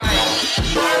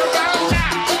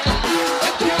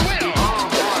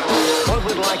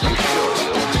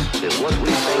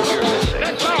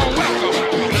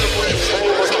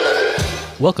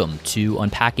Welcome to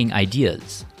Unpacking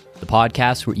Ideas, the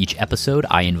podcast where each episode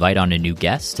I invite on a new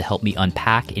guest to help me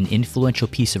unpack an influential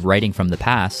piece of writing from the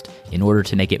past in order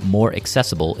to make it more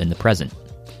accessible in the present.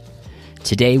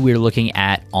 Today we're looking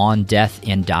at On Death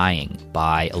and Dying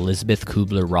by Elisabeth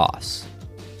Kübler-Ross.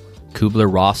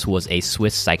 Kübler-Ross was a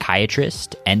Swiss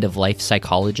psychiatrist, end-of-life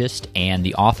psychologist, and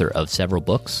the author of several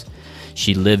books.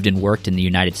 She lived and worked in the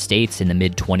United States in the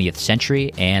mid-20th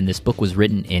century, and this book was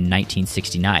written in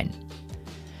 1969.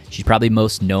 She's probably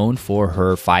most known for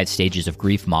her 5 stages of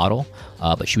grief model,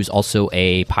 but she was also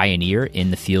a pioneer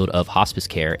in the field of hospice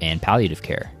care and palliative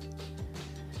care.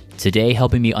 Today,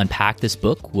 helping me unpack this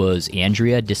book was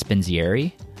Andrea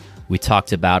Dispenzieri. We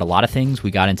talked about a lot of things. We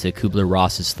got into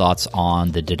Kübler-Ross's thoughts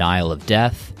on the denial of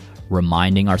death,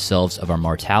 reminding ourselves of our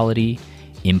mortality,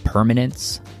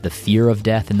 impermanence, the fear of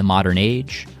death in the modern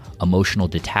age, emotional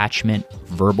detachment,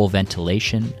 verbal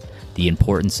ventilation, the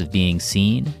importance of being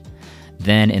seen.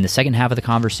 Then in the second half of the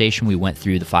conversation, we went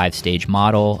through the 5-stage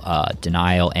model,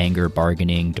 denial, anger,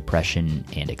 bargaining, depression,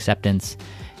 and acceptance.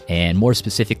 And more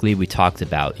specifically, we talked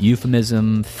about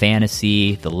euphemism,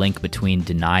 fantasy, the link between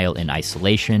denial and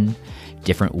isolation,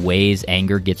 different ways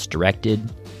anger gets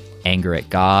directed, anger at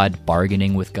God,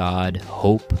 bargaining with God,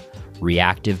 hope,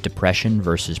 reactive depression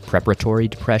versus preparatory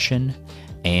depression,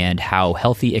 and how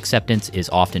healthy acceptance is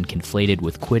often conflated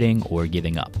with quitting or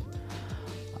giving up.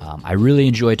 I really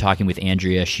enjoyed talking with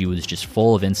Andrea. She was just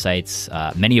full of insights,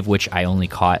 many of which I only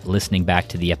caught listening back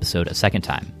to the episode a second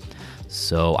time.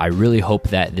 So I really hope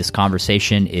that this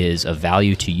conversation is of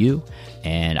value to you,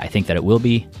 and I think that it will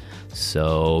be.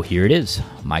 So here it is,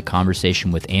 my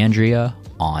conversation with Andrea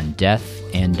on death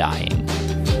and dying.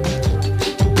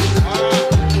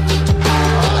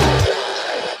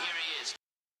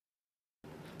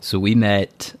 So we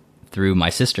met through my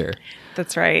sister.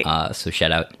 That's right. So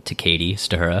shout out to Katie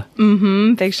Stahura.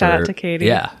 Big shout out to Katie.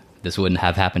 Yeah, this wouldn't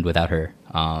have happened without her.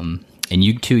 And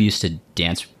you two used to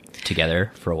dance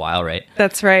together for a while, right?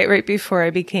 That's right. Right before I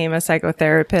became a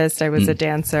psychotherapist, I was a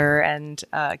dancer, and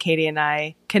Katie and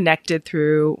I connected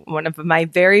through one of my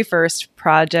very first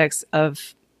projects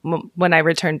of when I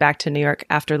returned back to New York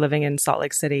after living in Salt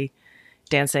Lake City,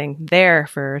 dancing there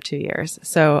for 2 years.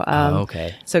 So,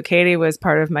 So Katie was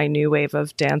part of my new wave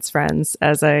of dance friends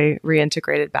as I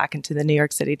reintegrated back into the New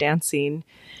York City dance scene.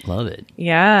 Love it.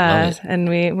 Yeah. Love it. And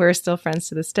we're still friends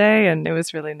to this day. And it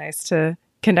was really nice to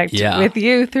connect with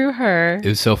you through her. It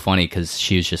was so funny because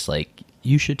she was just like,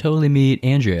 you should totally meet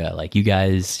Andrea. Like, you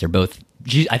guys are both,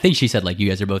 I think she said, like, you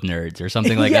guys are both nerds or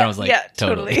something like that. I was like, yeah,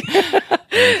 totally.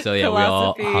 And so, yeah, we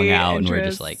all hung out and we're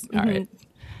just like, all right.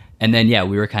 And then,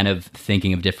 we were kind of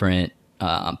thinking of different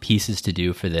pieces to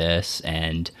do for this.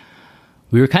 And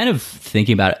we were kind of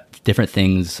thinking about different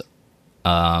things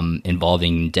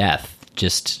involving death,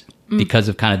 just because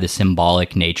of kind of the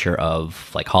symbolic nature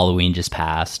of, like, Halloween just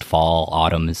passed, fall,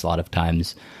 autumn is a lot of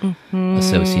times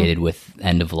associated with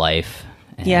end of life.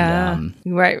 And,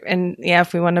 right. And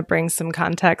if we want to bring some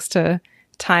context to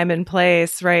time and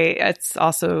place, right, it's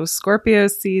also Scorpio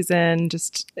season,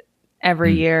 just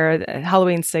every year.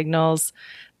 Halloween signals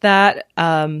that,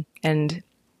 and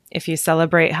if you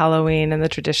celebrate Halloween in the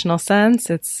traditional sense,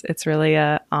 it's really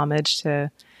a homage to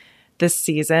this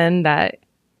season that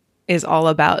is all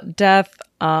about death,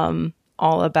 all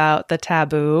about the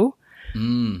taboo,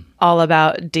 all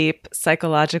about deep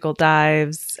psychological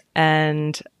dives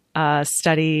and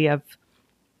study of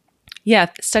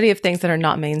things that are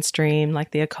not mainstream, like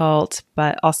the occult,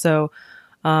 but also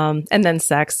and then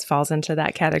sex falls into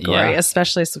that category,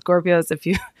 especially Scorpios. If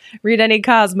you read any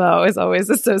Cosmo, is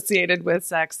always associated with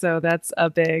sex. So that's a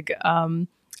big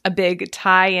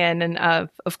tie-in. And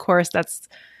of course, that's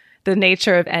the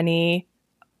nature of any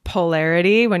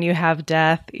polarity. When you have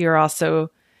death, you're also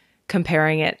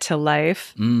comparing it to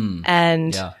life.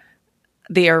 And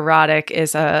the erotic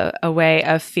is a way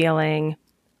of feeling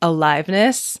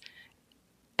aliveness.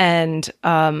 And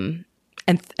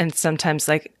sometimes,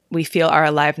 like, we feel our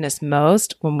aliveness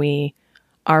most when we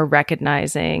are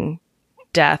recognizing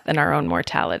death and our own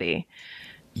mortality.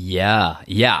 Yeah.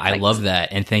 I love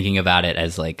that. And thinking about it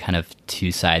as, like, kind of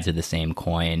two sides of the same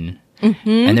coin.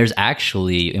 And there's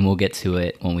actually, and we'll get to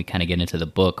it when we kind of get into the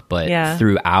book, but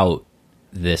throughout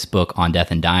this book On Death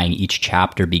and Dying, each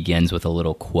chapter begins with a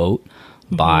little quote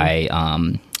by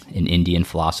an Indian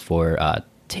philosopher,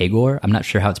 Tagore. I'm not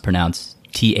sure how it's pronounced.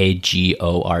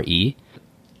 Tagore.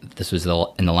 This was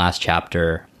in the last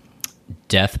chapter.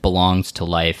 Death belongs to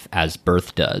life as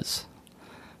birth does.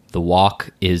 The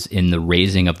walk is in the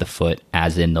raising of the foot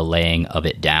as in the laying of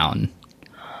it down.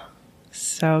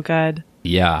 So good.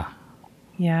 Yeah.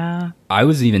 Yeah. I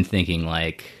was even thinking,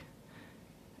 like,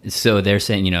 So they're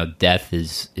saying, death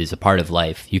is a part of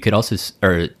life. You could also,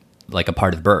 or like a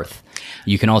part of birth.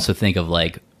 You can also think of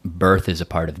like birth as a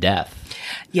part of death.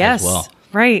 Yes. As well.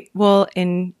 Right. Well,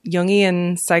 in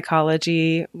Jungian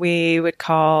psychology, we would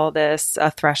call this a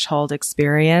threshold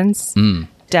experience.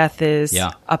 Death is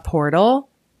a portal.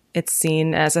 It's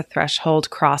seen as a threshold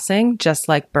crossing, just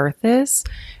like birth is.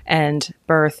 And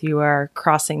birth, you are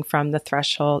crossing from the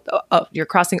threshold. You're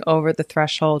crossing over the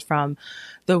threshold from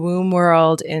the womb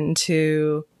world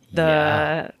into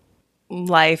the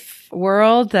life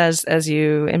world as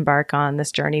you embark on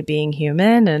this journey being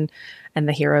human and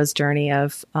the hero's journey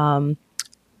of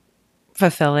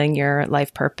fulfilling your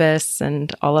life purpose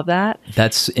and all of that.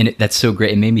 That's so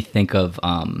great. It made me think of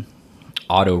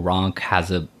Otto Rank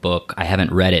has a book. I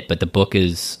haven't read it, but the book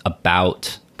is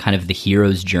about kind of the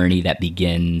hero's journey that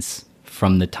begins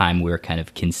from the time we're kind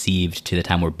of conceived to the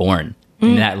time we're born.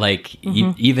 And that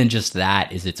even just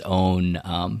that is its own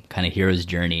kind of hero's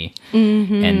journey.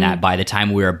 And that by the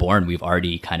time we are born, we've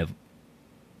already kind of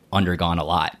undergone a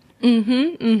lot.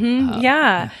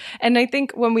 Yeah. And I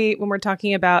think when we're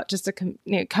talking about, just to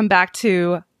come back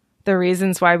to the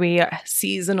reasons why we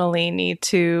seasonally need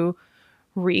to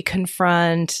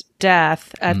reconfront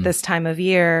death at this time of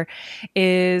year,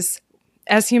 is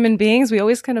as human beings, we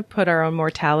always kind of put our own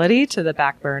mortality to the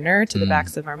back burner, to the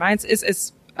backs of our minds.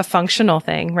 It's a functional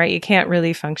thing, right? You can't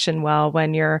really function well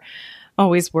when you're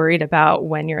always worried about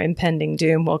when your impending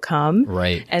doom will come.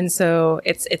 Right. And so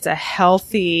it's a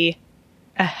healthy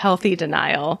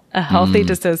denial, a healthy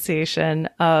dissociation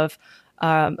of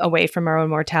away from our own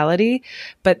mortality.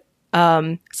 But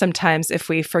sometimes if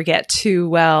we forget too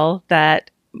well that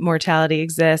mortality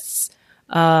exists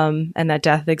and that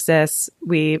death exists,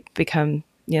 we become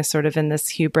sort of in this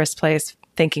hubris place,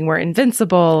 thinking we're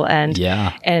invincible. And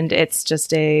it's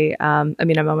just a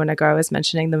moment ago I was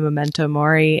mentioning the memento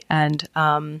mori and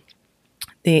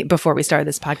before we started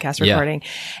this podcast recording.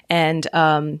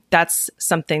 And that's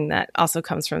something that also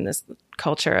comes from this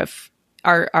culture of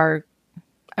our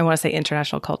I want to say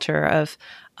international culture of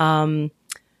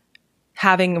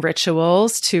having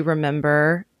rituals to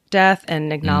remember death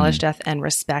and acknowledge death and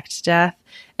respect death.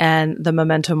 And the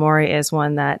memento mori is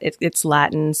one that it's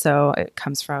Latin, so it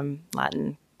comes from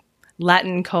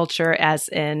Latin culture, as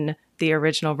in the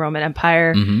original Roman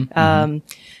Empire.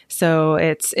 So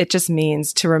it just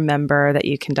means to remember that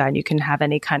you can die, and you can have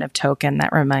any kind of token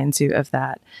that reminds you of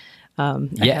that.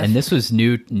 And this was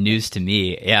news to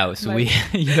me. Yeah, so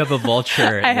you have a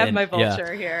vulture. I have my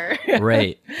vulture here.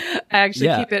 Right. I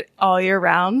actually keep it all year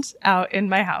round out in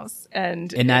my house,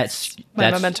 and that's my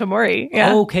memento mori.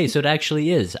 Yeah. Oh, okay, so it actually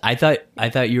is. I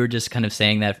thought you were just kind of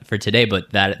saying that for today,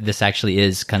 but that this actually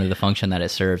is kind of the function that it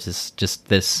serves, is just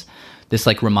this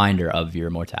like reminder of your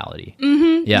mortality.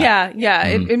 Yeah.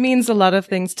 It means a lot of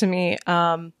things to me.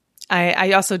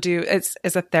 I also do,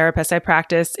 as a therapist, I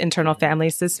practice internal family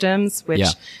systems, which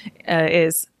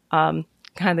is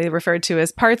kindly referred to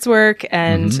as parts work.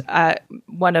 And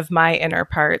one of my inner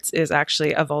parts is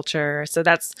actually a vulture. So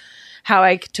that's how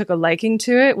I took a liking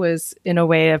to it, was in a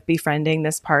way of befriending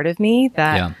this part of me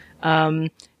that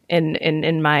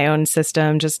in my own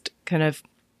system just kind of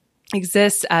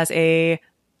exists as a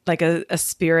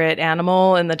spirit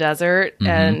animal in the desert,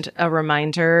 and a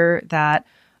reminder that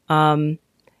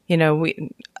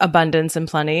abundance and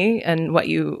plenty, and what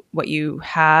you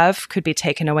have could be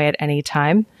taken away at any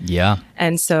time. Yeah.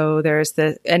 And so there's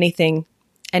anything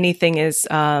is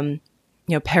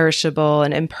perishable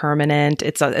and impermanent.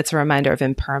 It's a reminder of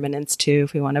impermanence too,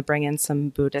 if we want to bring in some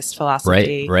Buddhist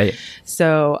philosophy. Right.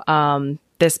 So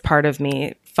this part of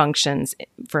me functions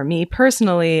for me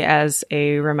personally as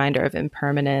a reminder of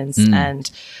impermanence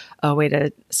and a way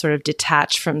to sort of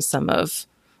detach from some of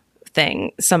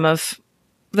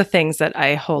the things that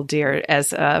I hold dear,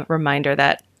 as a reminder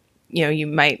that, you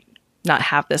might not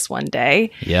have this one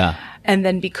day. Yeah. And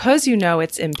then because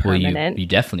it's impermanent. Well, you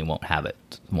definitely won't have it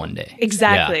one day.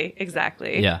 Exactly. Yeah.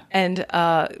 Exactly. Yeah. And,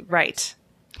 right.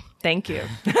 Thank you.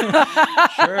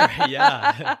 Sure.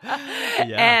 Yeah.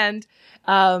 And,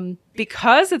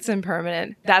 because it's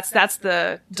impermanent, that's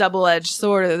the double-edged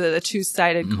sword, or the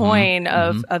two-sided coin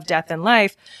of death and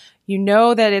life. You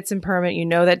know that it's impermanent. You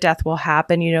know that death will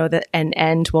happen. You know that an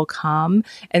end will come.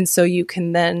 And so you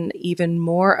can then even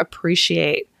more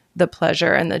appreciate the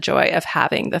pleasure and the joy of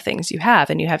having the things you have.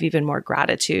 And you have even more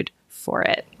gratitude for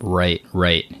it. Right.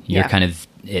 You're kind of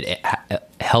it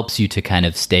helps you to kind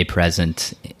of stay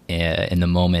present in the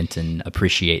moment and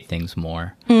appreciate things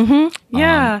more.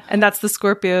 Yeah. And that's the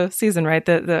Scorpio season, right?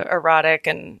 The erotic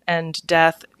and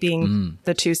death being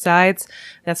the two sides.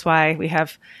 That's why we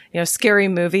have, scary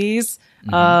movies.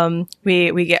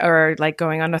 We get, or like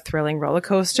going on a thrilling roller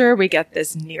coaster, we get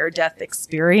this near death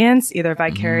experience, either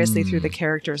vicariously through the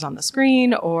characters on the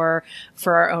screen or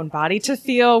for our own body to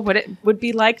feel what it would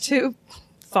be like to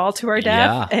fall to our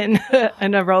death in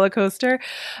a roller coaster.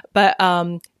 But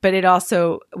it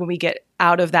also, when we get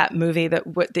out of that movie,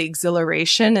 what the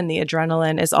exhilaration and the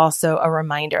adrenaline is also a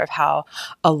reminder of how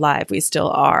alive we still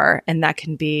are. And that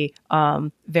can be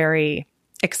very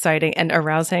exciting and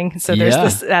arousing. So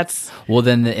there's this, well,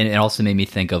 then it also made me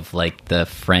think of like the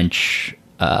French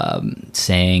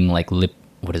saying, like,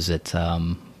 what is it?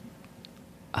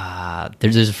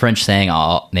 There's a French saying,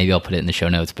 maybe I'll put it in the show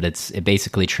notes, but it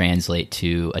basically translates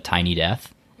to a tiny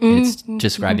death. It's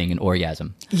describing an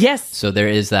orgasm. Yes. So there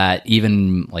is that,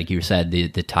 even like you said, the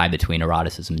tie between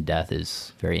eroticism and death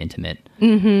is very intimate,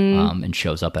 and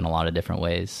shows up in a lot of different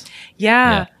ways.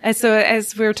 Yeah. And so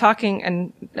as we were talking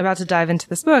and about to dive into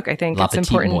this book, I think La it's Petite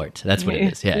important. Mort. That's what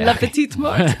it is. Yeah. La Petite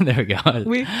Mort. There we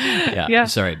go.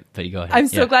 Sorry, but you go ahead. I'm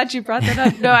so glad you brought that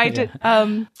up. No, I did.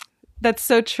 That's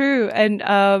so true. And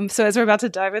so as we're about to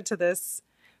dive into this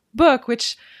book,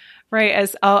 which, right,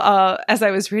 as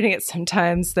I was reading it,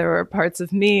 sometimes there were parts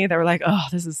of me that were like, "Oh,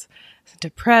 this is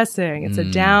depressing. It's a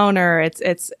downer."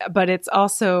 But it's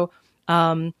also,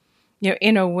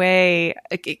 in a way,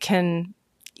 it can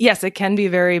be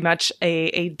very much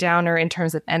a downer in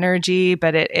terms of energy,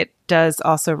 but it does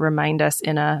also remind us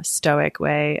in a stoic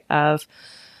way of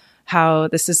how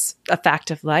this is a fact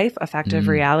of life, a fact of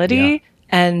reality,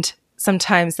 and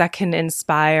sometimes that can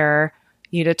inspire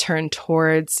you to turn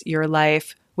towards your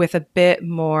life with a bit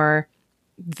more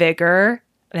vigor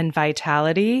and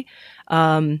vitality.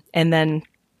 And then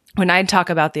when I talk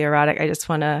about the erotic, I just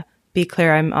want to be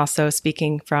clear, I'm also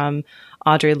speaking from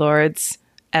Audre Lorde's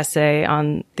essay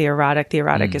on the erotic. The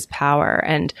erotic is power.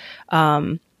 And,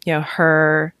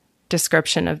 her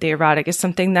description of the erotic is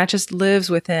something that just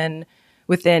lives within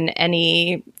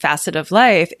any facet of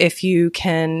life, if you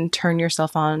can turn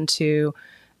yourself on to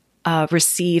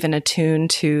receive and attune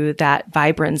to that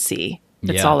vibrancy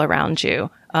that's all around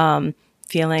you,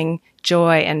 feeling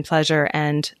joy and pleasure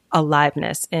and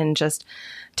aliveness in just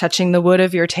touching the wood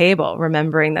of your table,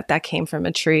 remembering that came from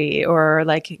a tree, or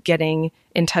like getting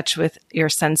in touch with your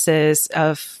senses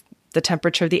of the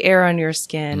temperature of the air on your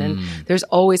skin. And there's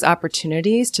always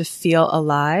opportunities to feel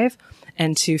alive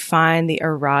and to find the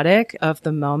erotic of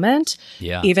the moment,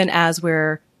 even as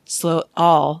we're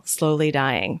slowly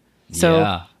dying.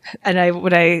 So, and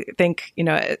I think,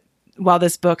 while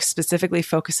this book specifically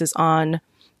focuses on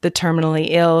the terminally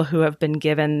ill who have been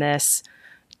given this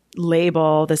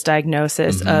label, this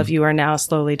diagnosis of you are now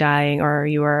slowly dying, or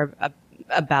you are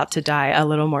about to die a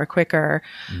little more quicker,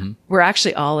 we're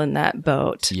actually all in that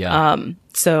boat.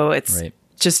 So it's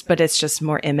but it's just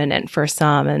more imminent for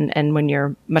some. And when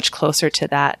you're much closer to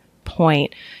that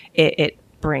point, it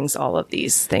brings all of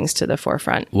these things to the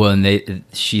forefront. Well, and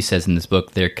she says in this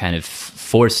book, they're kind of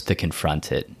forced to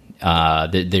confront it.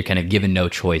 They're kind of given no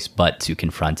choice but to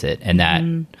confront it. And that,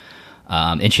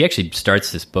 and she actually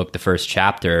starts this book, the first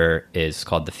chapter is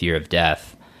called The Fear of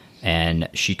Death. And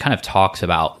she kind of talks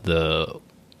about the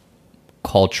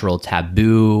cultural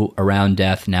taboo around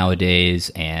death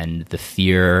nowadays and the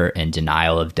fear and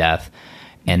denial of death,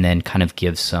 and then kind of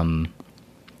gives some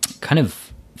kind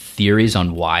of theories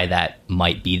on why that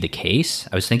might be the case.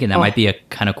 I was thinking that might be a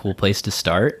kind of cool place to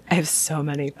start. I have so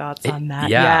many thoughts on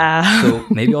that. So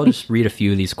maybe I'll just read a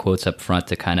few of these quotes up front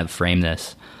to kind of frame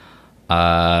this.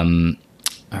 All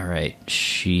right.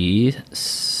 She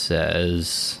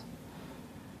says,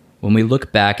 when we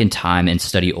look back in time and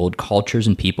study old cultures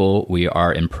and people, we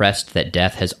are impressed that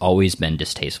death has always been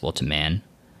distasteful to man.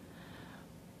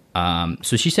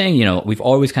 So she's saying, we've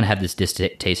always kind of had this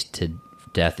distaste to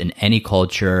death in any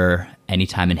culture, any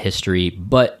time in history,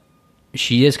 but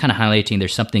she is kind of highlighting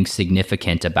there's something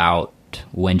significant about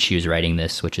when she was writing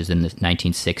this, which is in the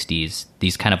 1960s.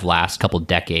 These kind of last couple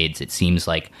decades, it seems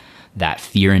like that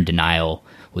fear and denial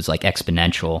was like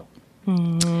exponential.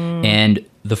 And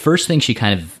the first thing she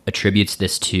kind of attributes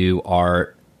this to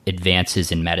are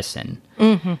advances in medicine.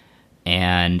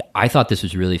 And I thought this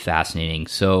was really fascinating.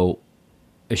 So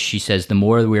she says, the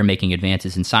more we're making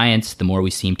advances in science, the more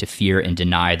we seem to fear and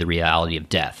deny the reality of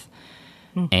death.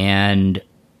 And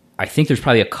I think there's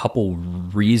probably a couple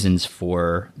reasons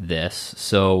for this.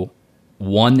 So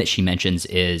one that she mentions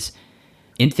is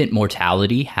infant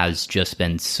mortality has just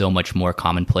been so much more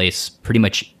commonplace pretty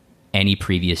much any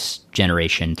previous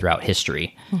generation throughout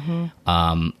history.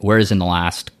 Whereas in the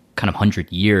last kind of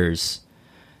 100 years,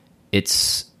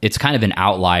 it's kind of an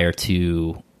outlier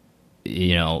to,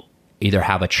 you know, either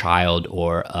have a child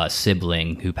or a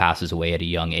sibling who passes away at a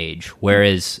young age.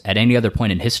 Whereas at any other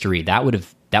point in history, that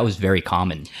was very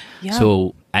common. Yeah.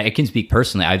 So I can speak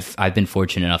personally. I've been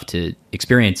fortunate enough to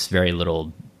experience very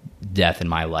little death in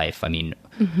my life. I mean,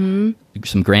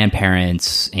 some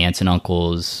grandparents, aunts and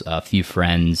uncles, a few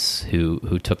friends who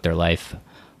took their life.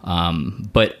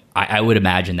 But I would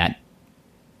imagine that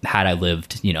had I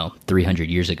lived, you know, 300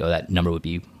 years ago, that number would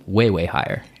be way, way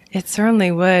higher. It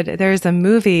certainly would. There's a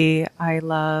movie I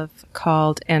love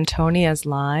called Antonia's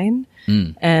Line.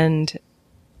 And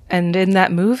in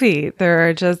that movie, there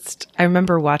are just, I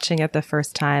remember watching it the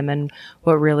first time, and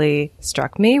what really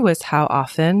struck me was how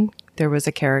often there was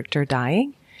a character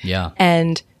dying. Yeah.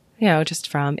 And, you know, just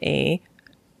from a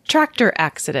tractor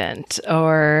accident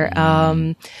or,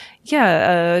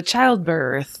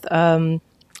 childbirth.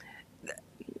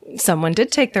 Someone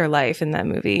did take their life in that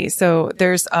movie. So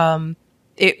there's,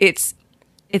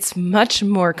 it's much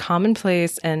more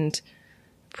commonplace and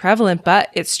prevalent, but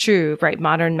it's true, right?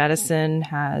 Modern medicine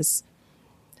has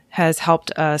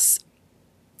helped us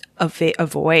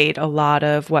avoid a lot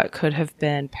of what could have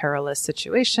been perilous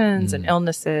situations and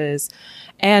illnesses.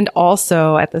 And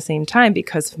also at the same time,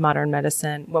 because of modern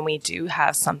medicine, when we do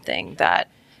have something that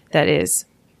is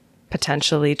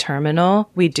potentially terminal,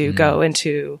 we do go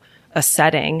into a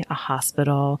setting, a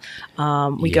hospital.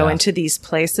 We go into these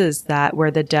places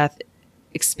where the death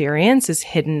experience is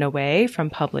hidden away from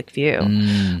public view.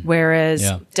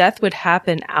 Whereas death would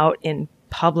happen out in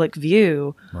public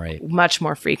view much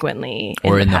more frequently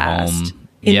or in the past. home.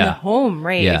 In the home,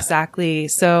 right? Yeah. Exactly.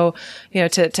 So, you know,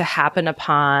 to happen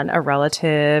upon a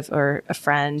relative or a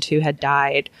friend who had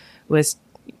died was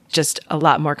just a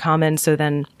lot more common. So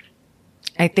then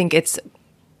I think it's,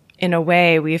 in a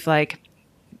way, we've like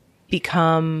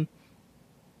become,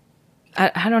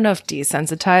 I don't know if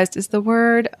desensitized is the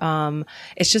word.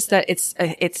 It's just that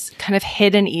it's kind of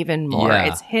hidden even more. Yeah.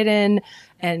 It's hidden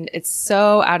and it's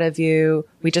so out of view.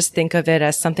 We just think of it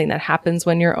as something that happens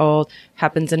when you're old,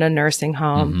 happens in a nursing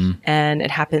home, and it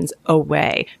happens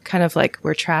away, kind of like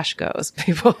where trash goes.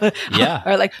 People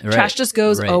are like, trash just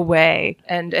goes away.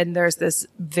 And there's this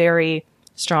very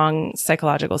strong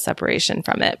psychological separation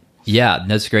from it. Yeah,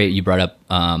 that's great. You brought up,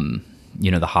 you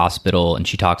know, the hospital, and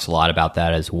she talks a lot about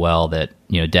that as well, that,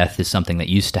 you know, death is something that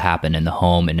used to happen in the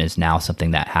home and is now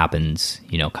something that happens,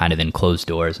 you know, kind of in closed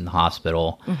doors in the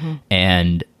hospital.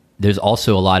 And there's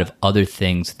also a lot of other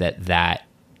things that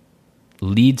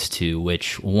leads to,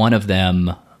 which one of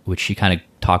them, which she kind of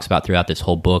talks about throughout this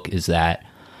whole book, is that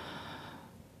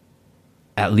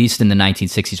at least in the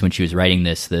 1960s when she was writing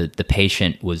this, the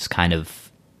patient was kind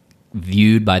of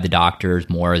viewed by the doctors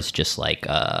more as just like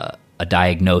a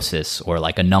diagnosis or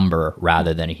like a number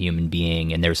rather than a human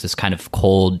being. And there's this kind of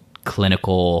cold,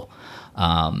 clinical,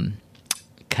 kind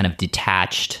of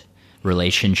detached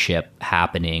relationship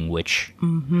happening, which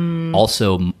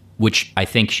which I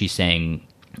think she's saying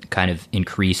kind of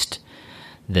increased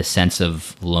the sense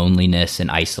of loneliness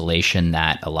and isolation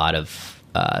that a lot of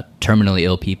terminally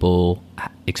ill people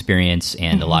experience,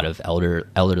 and a lot of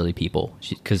elderly people,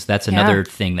 because that's another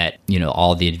thing that, you know,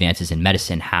 all the advances in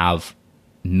medicine have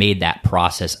made that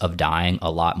process of dying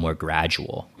a lot more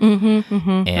gradual.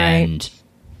 And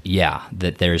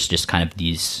that there's just kind of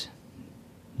these,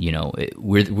 you know,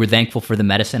 we're thankful for the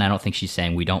medicine. I don't think she's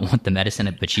saying we don't want the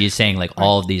medicine, but she is saying like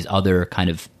all of these other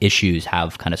kind of issues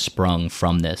have kind of sprung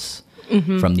from this,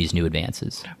 from these new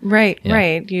advances. Right.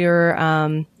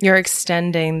 You're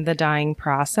extending the dying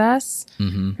process,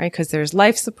 right? Because there's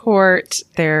life support.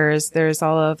 There's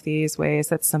all of these ways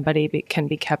that somebody can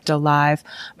be kept alive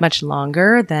much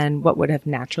longer than what would have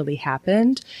naturally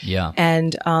happened. Yeah.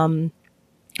 And I'm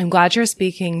glad you're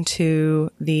speaking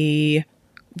to the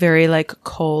very like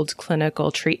cold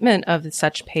clinical treatment of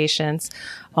such patients,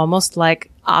 almost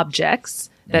like objects.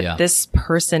 That this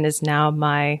person is now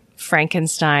my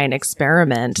Frankenstein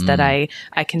experiment that I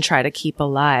can try to keep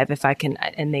alive if I can,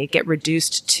 and they get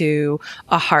reduced to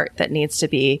a heart that needs to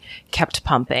be kept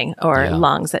pumping or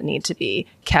lungs that need to be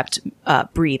kept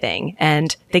breathing,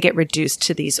 and they get reduced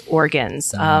to these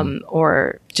organs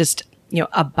or just, you know,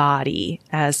 a body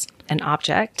as an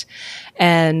object,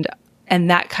 and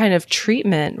that kind of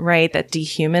treatment, right, that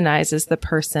dehumanizes the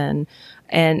person,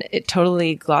 and it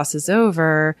totally glosses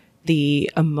over the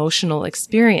emotional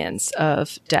experience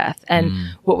of death. And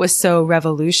what was so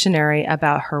revolutionary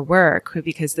about her work,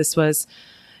 because this was,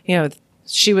 you know,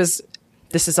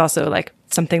 this is also like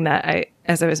something that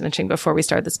as I was mentioning before we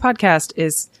started this podcast,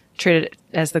 is treated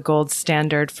as the gold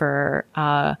standard for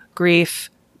grief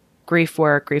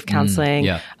work, grief counseling.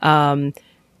 And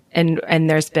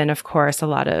there's been, of course, a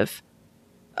lot of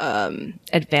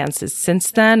advances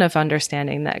since then of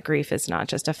understanding that grief is not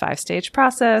just a 5-stage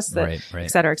process, that, et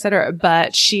cetera, et cetera.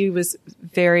 But she was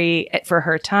very, for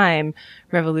her time,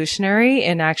 revolutionary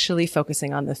in actually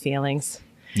focusing on the feelings.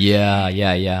 Yeah.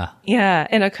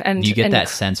 And you get that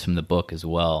sense from the book as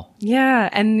well. Yeah.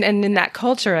 And in that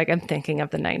culture, like I'm thinking of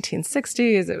the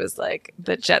 1960s, it was like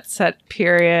the jet set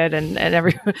period and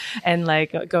everyone, and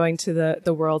like going to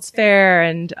the World's Fair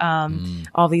and,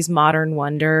 all these modern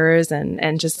wonders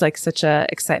and just like such a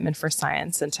excitement for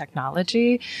science and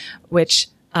technology, which,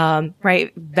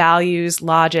 values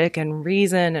logic and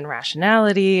reason and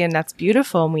rationality. And that's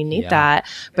beautiful. And we need that.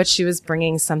 But she was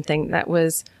bringing something that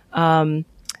was,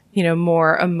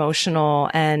 more emotional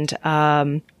and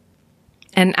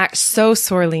so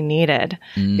sorely needed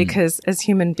because as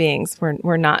human beings,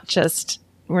 we're not just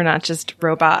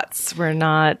robots. We're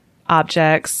not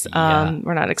objects.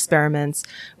 We're not experiments.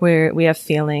 We have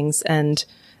feelings and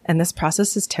this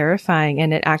process is terrifying.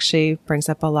 And it actually brings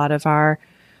up a lot of our,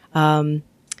 the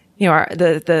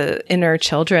inner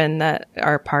children that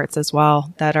are parts as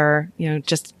well that are,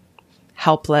 just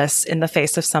helpless in the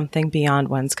face of something beyond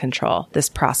one's control, this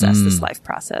process, this life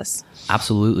process.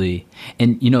 Absolutely.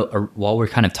 And, while we're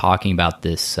kind of talking about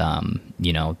this, how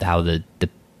the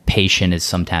patient is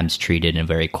sometimes treated in a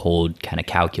very cold, kind of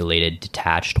calculated,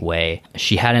 detached way,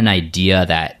 she had an idea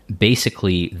that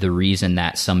basically the reason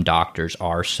that some doctors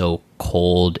are so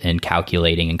cold and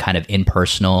calculating and kind of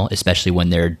impersonal, especially when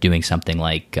they're doing something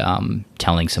like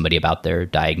telling somebody about their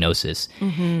diagnosis,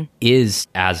 is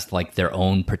as like their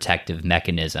own protective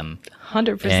mechanism.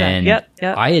 100%. And yep.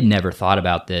 I had never thought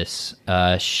about this.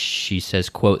 She says,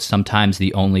 quote, "Sometimes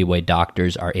the only way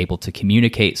doctors are able to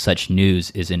communicate such news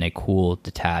is in a cool,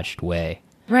 detached way."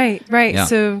 Right. Yeah.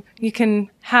 So you can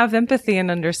have empathy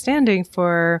and understanding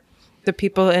for the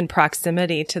people in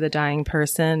proximity to the dying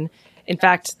person. In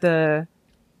fact, the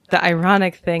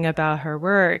ironic thing about her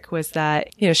work was that,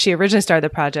 she originally started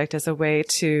the project as a way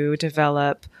to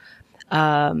develop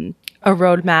a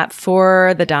roadmap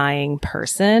for the dying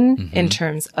person in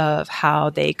terms of how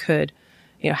they could,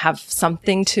 have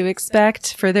something to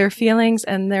expect for their feelings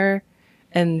and their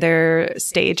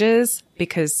stages,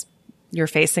 because you're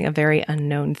facing a very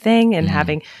unknown thing and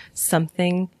having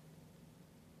something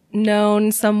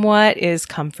known somewhat is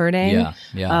comforting,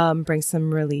 brings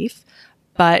some relief.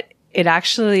 But it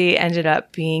actually ended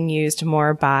up being used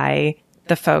more by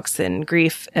the folks in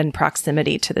grief and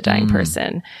proximity to the dying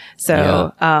person.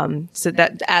 So, so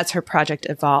that as her project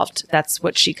evolved, that's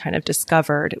what she kind of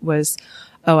discovered was,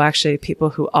 actually people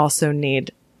who also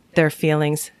need their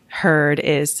feelings heard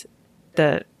is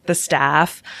the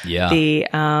staff, the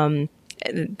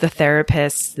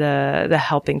therapists, the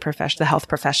helping the health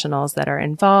professionals that are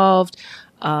involved,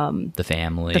 the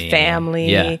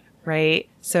family, right?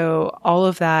 So all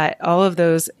of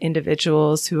those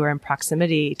individuals who are in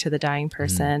proximity to the dying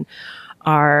person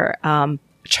are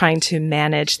trying to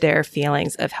manage their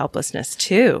feelings of helplessness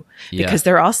too, because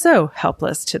they're also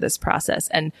helpless to this process.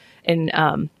 And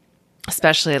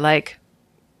especially like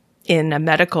in a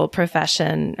medical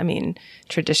profession, I mean,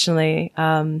 traditionally,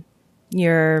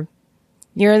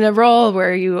 you're in a role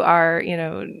where you are,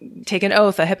 take an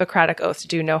oath, a Hippocratic oath to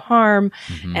do no harm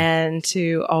and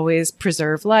to always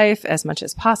preserve life as much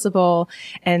as possible.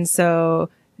 And so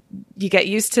you get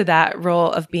used to that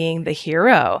role of being the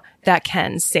hero that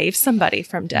can save somebody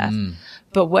from death.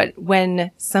 But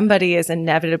when somebody is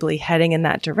inevitably heading in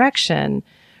that direction,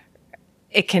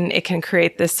 it can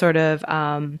create this sort of,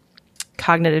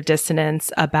 cognitive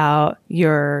dissonance about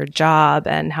your job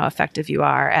and how effective you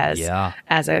are as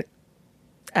a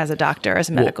doctor, as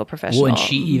a medical professional. Well, and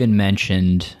she even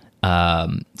mentioned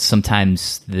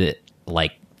sometimes the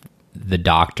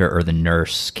doctor or the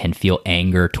nurse can feel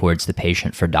anger towards the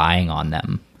patient for dying on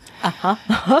them.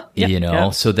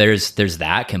 So there's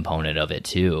that component of it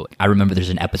too. I remember there's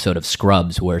an episode of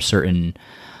Scrubs where certain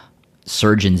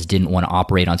surgeons didn't want to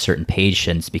operate on certain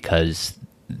patients because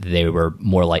they were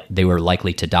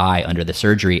likely to die under the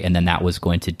surgery, and then that was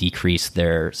going to decrease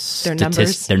their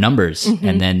numbers.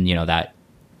 And then that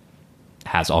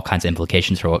has all kinds of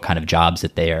implications for what kind of jobs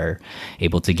that they are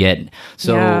able to get.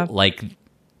 So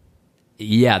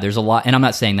there's a lot, and I'm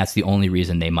not saying that's the only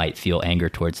reason they might feel anger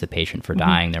towards the patient for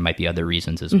dying. There might be other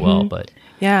reasons as well, but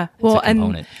it's a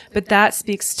component. But that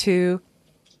speaks to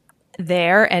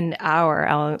their and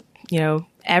our,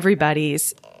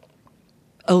 everybody's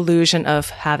illusion of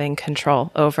having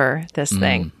control over this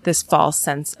thing, this false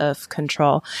sense of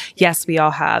control. Yes, we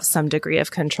all have some degree of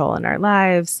control in our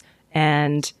lives,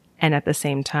 and And at the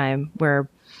same time, we're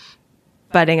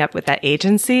butting up with that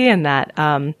agency and that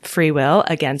free will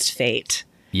against fate.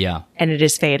 Yeah. And it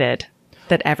is fated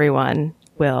that everyone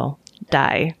will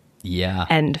die. Yeah.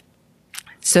 And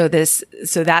so that's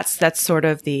sort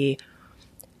of the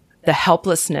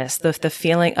helplessness, the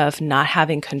feeling of not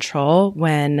having control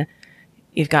when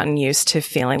you've gotten used to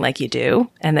feeling like you do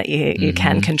and that you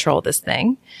can control this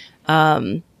thing.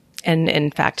 And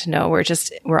in fact, no,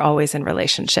 we're always in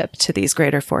relationship to these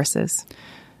greater forces.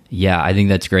 Yeah, I think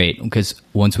that's great, because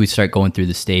once we start going through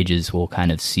the stages, we'll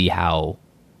kind of see how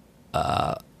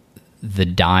the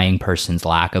dying person's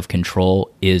lack of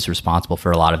control is responsible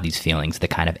for a lot of these feelings, the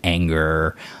kind of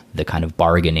anger, the kind of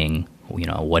bargaining. You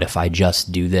know, what if I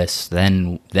just do this?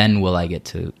 Then will I get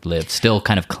to live? Still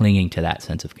kind of clinging to that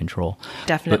sense of control.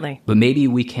 Definitely. But maybe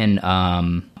we can,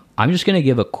 I'm just going to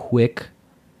give a quick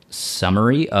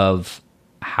summary of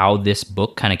how this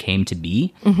book kind of came to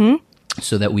be,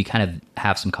 so that we kind of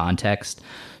have some context.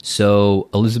 So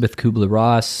Elisabeth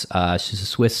Kübler-Ross, she's a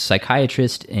Swiss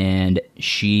psychiatrist, and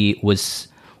she was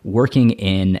working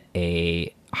in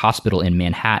a hospital in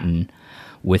Manhattan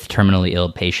with terminally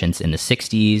ill patients in the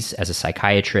 60s as a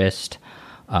psychiatrist.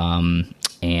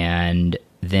 And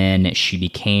then she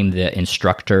became the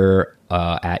instructor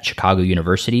at Chicago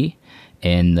University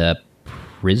in the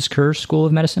Pritzker School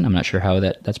of Medicine. I'm not sure how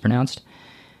that's pronounced.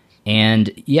 And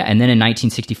yeah, and then in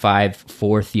 1965,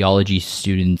 4 theology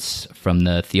students from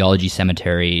the theology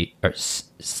seminary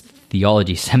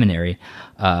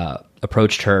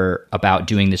approached her about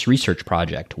doing this research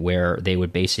project where they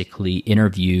would basically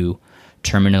interview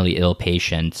terminally ill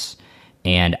patients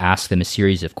and ask them a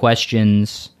series of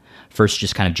questions. First,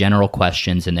 just kind of general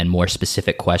questions, and then more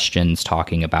specific questions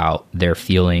talking about their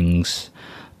feelings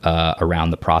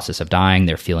around the process of dying,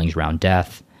 their feelings around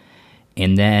death.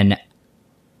 And then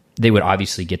they would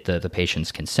obviously get the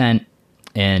patient's consent.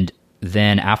 And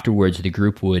then afterwards, the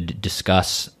group would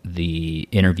discuss the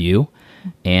interview.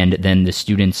 And then the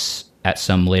students at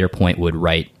some later point would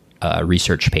write a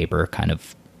research paper kind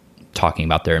of talking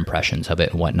about their impressions of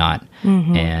it and whatnot.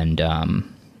 And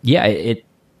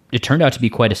it turned out to be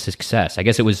quite a success. I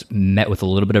guess it was met with a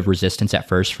little bit of resistance at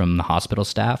first from the hospital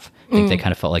staff. I think they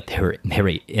kind of felt like they were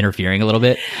interfering a little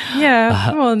bit.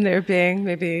 Yeah, well, and they're being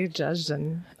maybe judged,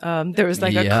 and there was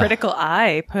like a critical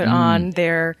eye put on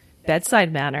their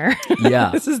bedside manner.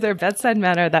 Yeah. This is their bedside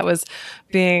manner that was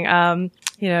being, on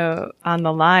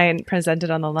the line,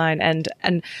 presented on the line.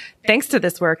 And thanks to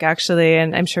this work, actually,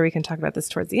 and I'm sure we can talk about this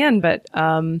towards the end, but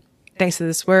thanks to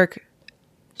this work,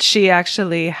 she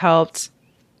actually helped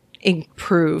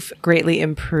greatly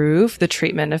improve the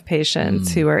treatment of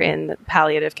patients who are in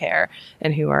palliative care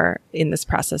and who are in this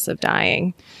process of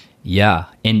dying. Yeah.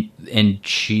 And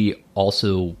she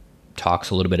also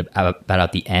talks a little bit about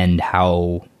at the end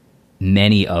how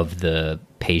many of the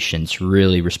patients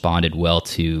really responded well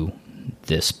to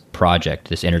this project,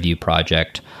 this interview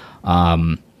project.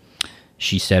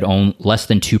 She said less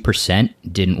than 2%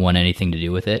 didn't want anything to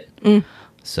do with it.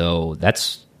 So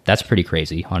that's pretty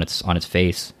crazy on its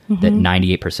face, that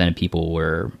 98% of people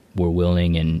were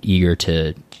willing and eager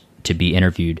to be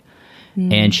interviewed.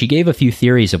 And she gave a few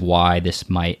theories of why this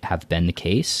might have been the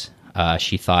case.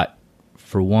 She thought,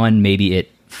 for one, maybe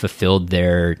it fulfilled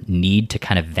their need to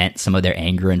kind of vent some of their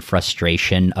anger and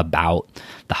frustration about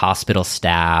the hospital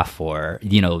staff, or,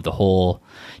 the whole,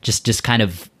 just kind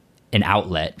of an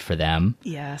outlet for them.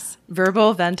 Yes.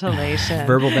 Verbal ventilation.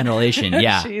 Verbal ventilation,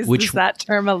 yeah. She uses that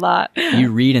term a lot.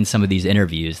 You read in some of these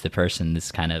interviews, the person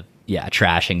is kind of,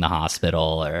 trashing the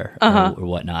hospital or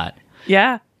whatnot.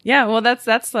 Yeah. Yeah. Well, that's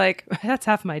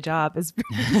half my job is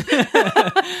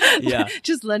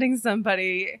just letting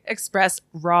somebody express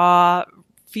raw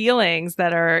feelings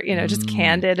that are, just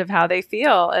candid of how they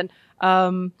feel. And,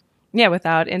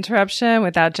 without interruption,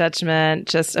 without judgment,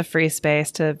 just a free space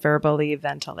to verbally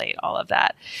ventilate all of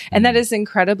that. And that is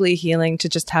incredibly healing to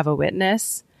just have a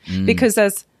witness, because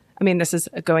this is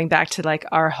going back to like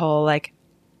our whole like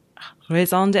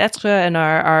raison d'être and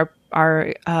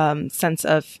our sense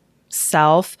of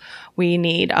self. We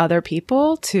need other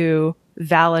people to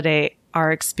validate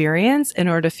our experience in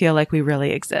order to feel like we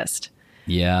really exist.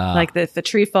 Yeah. Like if the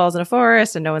tree falls in a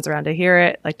forest and no one's around to hear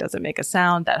it, like doesn't make a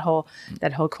sound, that whole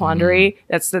quandary.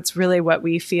 That's really what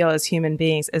we feel as human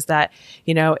beings, is that,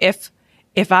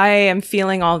 if I am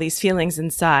feeling all these feelings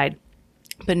inside,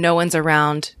 but no one's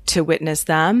around to witness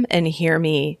them and hear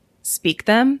me speak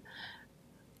them,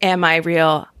 am I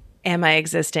real? Am I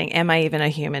existing? Am I even a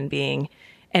human being?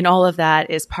 And all of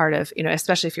that is part of,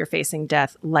 especially if you're facing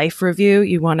death, life review.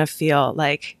 You want to feel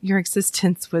like your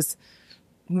existence was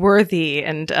worthy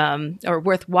and or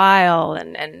worthwhile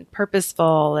and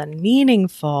purposeful and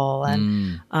meaningful.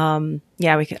 And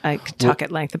I could talk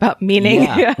at length about meaning.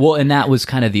 Yeah. Well, and that was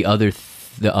kind of the other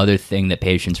thing that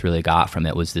patients really got from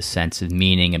it, was this sense of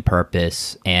meaning and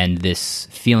purpose, and this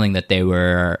feeling that they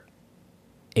were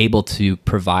able to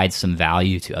provide some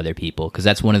value to other people. Because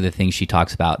that's one of the things she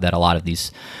talks about, that a lot of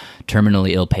these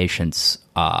terminally ill patients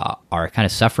are kind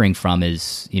of suffering from,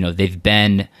 is, they've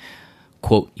been,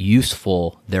 quote,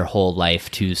 useful their whole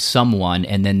life to someone,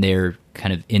 and then they're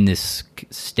kind of in this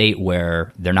state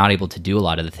where they're not able to do a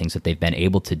lot of the things that they've been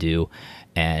able to do.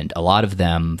 And a lot of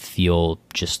them feel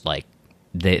just like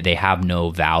they have no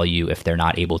value if they're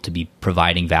not able to be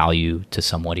providing value to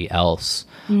somebody else,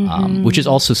 which is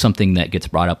also something that gets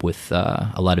brought up with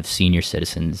a lot of senior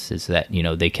citizens, is that,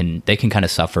 they can kind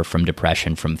of suffer from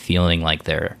depression, from feeling like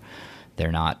they're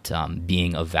not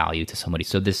being of value to somebody.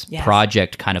 So this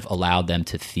project kind of allowed them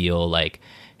to feel like,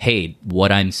 hey,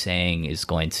 what I'm saying is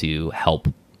going to help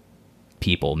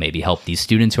people, maybe help these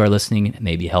students who are listening,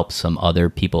 maybe help some other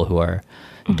people who are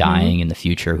dying in the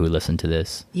future who listen to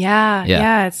this.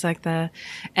 Yeah. It's like the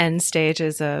end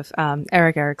stages of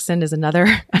Erik Erikson is another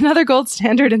gold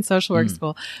standard in social work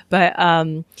school. But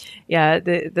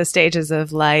the stages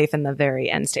of life and the very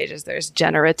end stages, there's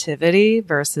generativity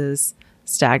versus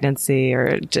stagnancy,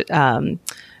 or and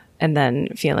then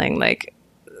feeling like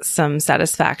some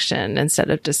satisfaction instead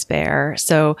of despair.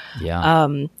 So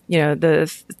the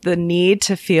need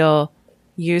to feel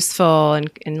useful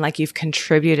and like you've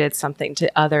contributed something to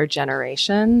other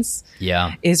generations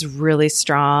is really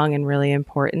strong and really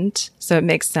important. So it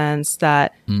makes sense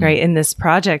that right in this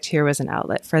project here was an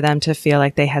outlet for them to feel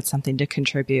like they had something to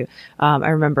contribute. I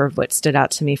remember what stood out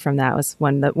to me from that was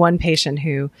one patient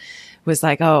who was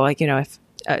like, if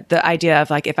the idea of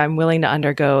like, if I'm willing to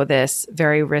undergo this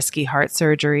very risky heart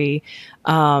surgery,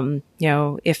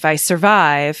 if I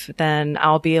survive, then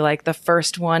I'll be like the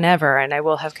first one ever, and I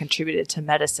will have contributed to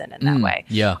medicine in that way.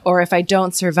 Yeah. Or if I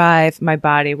don't survive, my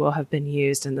body will have been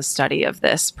used in the study of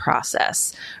this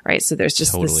process, right? So there's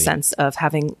just this sense of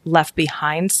having left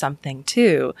behind something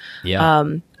too,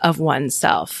 of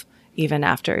oneself, even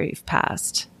after you've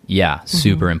passed. Yeah,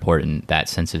 super important, that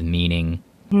sense of meaning.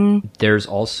 There's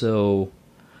also,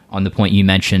 on the point you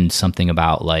mentioned something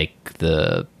about like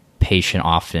the patient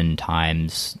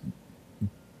oftentimes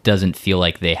doesn't feel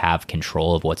like they have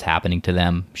control of what's happening to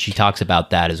them. She talks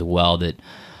about that as well, that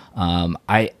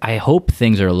I hope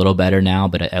things are a little better now,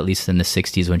 but at least in the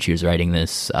 60s when she was writing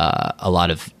this, a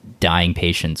lot of dying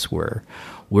patients were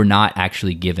not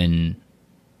actually given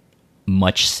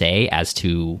much say as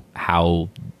to how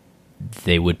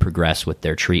they would progress with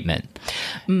their treatment.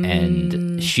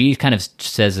 And she kind of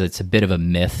says it's a bit of a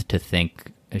myth to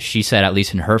think. She said, at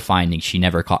least in her findings, she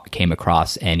never came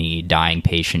across any dying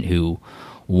patient who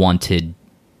wanted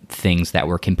things that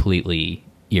were completely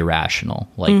irrational.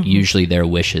 Like usually their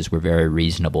wishes were very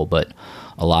reasonable, but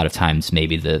a lot of times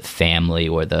maybe the family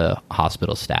or the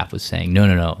hospital staff was saying,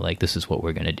 no, like this is what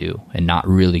we're going to do, and not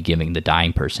really giving the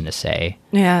dying person a say.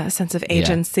 Yeah, a sense of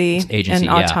agency, and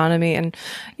autonomy. And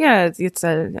it's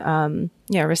a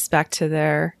respect to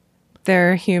their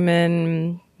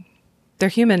humanness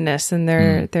and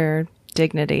their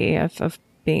dignity of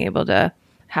being able to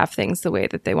have things the way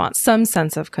that they want, some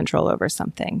sense of control over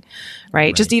something,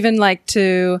 right? Just even like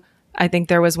I think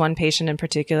there was one patient in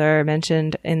particular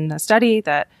mentioned in the study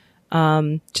that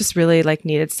just really like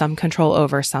needed some control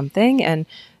over something, and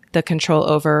the control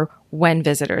over when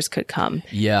visitors could come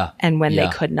and when they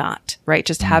could not, right?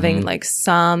 Just having like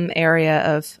some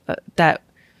area of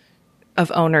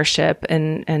of ownership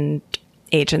and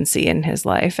agency in his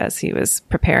life as he was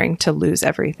preparing to lose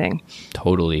everything.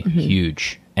 Totally.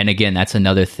 Huge. And again, that's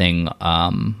another thing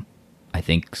I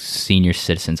think senior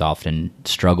citizens often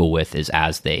struggle with, is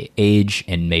as they age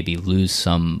and maybe lose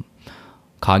some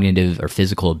cognitive or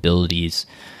physical abilities,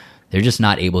 they're just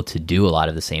not able to do a lot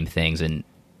of the same things. And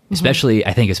especially,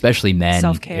 I think especially men,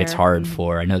 self-care. It's hard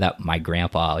for, I know that my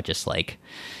grandpa just like,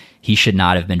 he should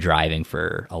not have been driving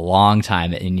for a long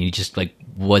time, and he just like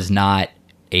was not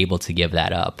able to give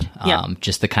that up.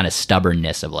 Just the kind of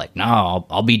stubbornness of like, no,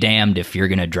 I'll be damned if you're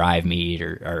going to drive me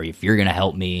or if you're going to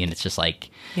help me. And it's just like,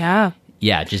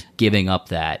 just giving up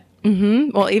that.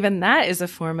 Well, even that is a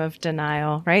form of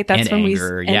denial, right? That's when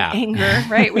anger, anger,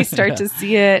 right? We start to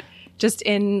see it just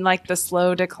in like the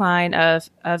slow decline of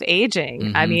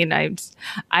aging. I mean, I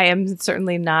am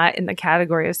certainly not in the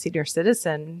category of senior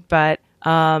citizen, but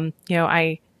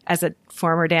I as a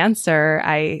former dancer,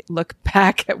 I look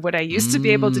back at what I used to be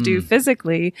able to do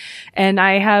physically, and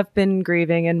I have been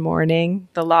grieving and mourning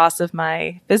the loss of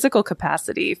my physical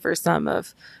capacity for some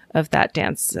of that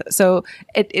dance. So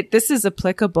this is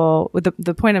applicable with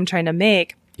the point I'm trying to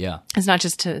make. Yeah. It's not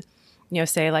just to,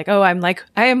 say like, oh, I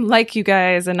am like you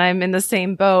guys and I'm in the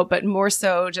same boat, but more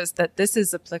so just that this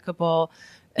is applicable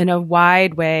in a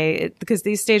wide way, because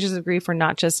these stages of grief are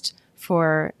not just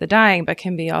for the dying, but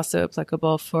can be also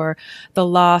applicable for the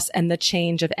loss and the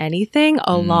change of anything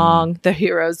along the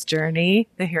hero's journey,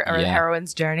 the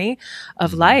heroine's journey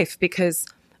of life, because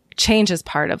change is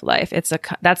part of life.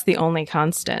 That's the only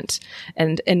constant.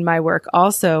 And in my work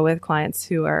also with clients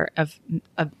who are of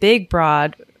a big,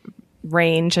 broad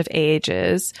range of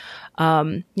ages,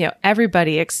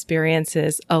 everybody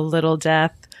experiences a little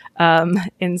death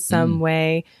in some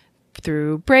way,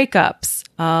 through breakups,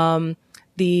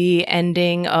 the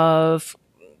ending of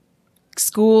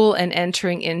school and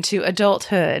entering into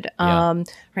adulthood. Right.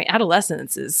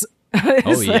 Adolescence is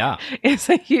it's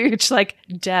a huge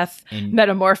death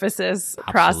metamorphosis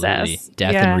process.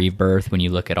 Death and rebirth. When you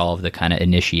look at all of the kind of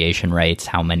initiation rites,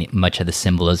 much of the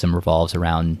symbolism revolves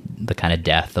around the kind of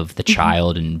death of the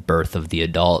child and birth of the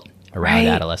adult around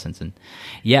adolescence. And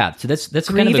so that's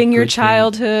grieving kind of your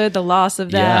childhood, the loss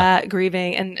of that,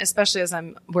 grieving. And especially as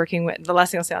I'm working with, the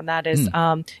last thing I'll say on that is,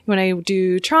 when I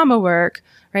do trauma work,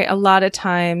 right, a lot of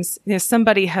times,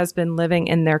 somebody has been living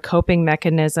in their coping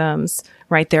mechanisms,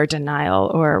 right, their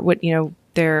denial or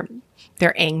their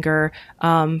anger,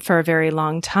 for a very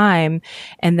long time.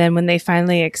 And then when they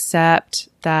finally accept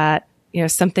that,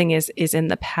 something is in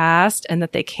the past and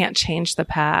that they can't change the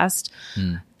past,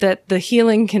 that the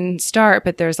healing can start,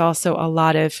 but there's also a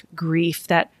lot of grief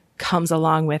that comes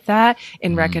along with that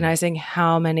in recognizing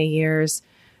how many years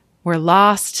were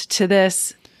lost to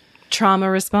this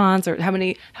trauma response, or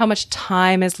how much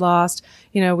time is lost.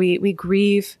 We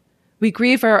grieve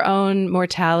our own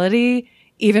mortality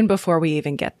even before we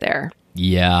even get there.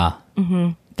 Yeah.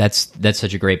 That's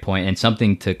such a great point, and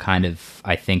something to kind of,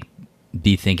 I think,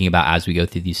 be thinking about as we go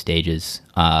through these stages.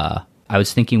 I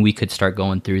was thinking we could start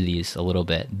going through these a little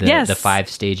bit. The 5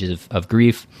 stages of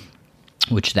grief,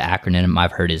 which the acronym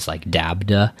I've heard is like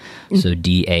DABDA. So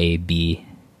DABDA.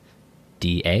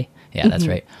 Yeah, that's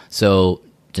right. So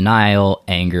denial,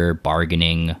 anger,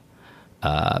 bargaining,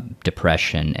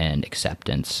 depression, and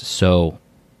acceptance. So,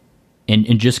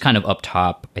 and just kind of up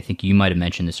top, I think you might have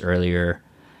mentioned this earlier.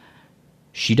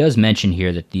 She does mention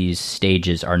here that these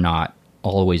stages are not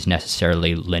always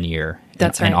necessarily linear.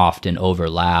 That's right. And often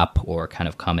overlap or kind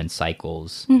of come in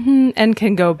cycles. And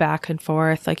can go back and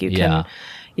forth. Like you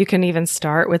can even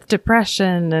start with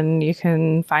depression and you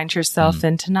can find yourself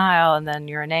in denial, and then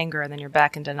you're in anger, and then you're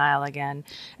back in denial again.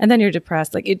 And then you're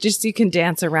depressed. Like you can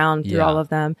dance around through all of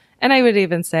them. And I would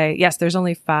even say, yes, there's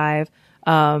only 5.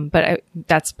 But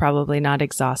that's probably not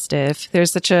exhaustive.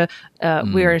 There's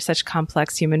we are such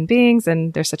complex human beings,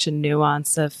 and there's such a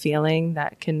nuance of feeling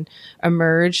that can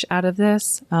emerge out of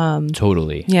this.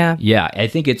 Totally. Yeah. Yeah. I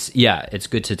think it's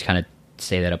good to kind of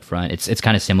say that up front. It's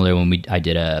kind of similar when I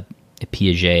did a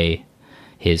Piaget,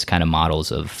 his kind of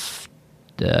models of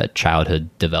the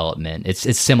childhood development.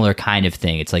 It's similar kind of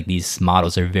thing. It's like these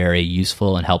models are very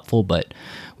useful and helpful, but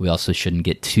we also shouldn't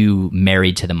get too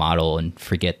married to the model and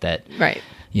forget that, right,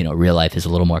 real life is a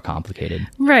little more complicated.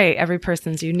 Right. Every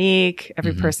person's unique.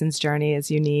 Every person's journey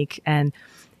is unique. And,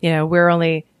 we're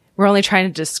only trying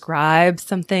to describe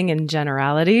something in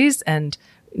generalities, and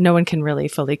no one can really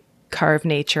fully carve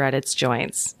nature at its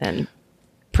joints and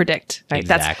predict. Right.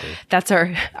 Exactly. That's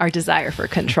our desire for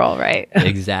control, right?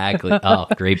 Exactly. Oh,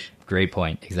 great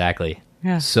point. Exactly.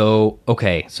 Yeah. So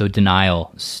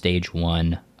denial, stage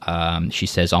 1. She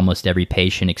says almost every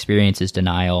patient experiences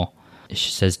denial.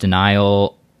 She says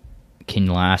denial can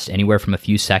last anywhere from a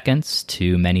few seconds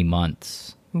to many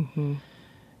months.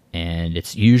 And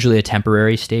it's usually a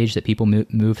temporary stage that people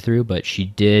move through, but she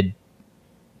did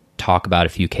talk about a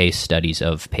few case studies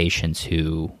of patients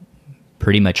who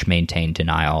pretty much maintain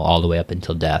denial all the way up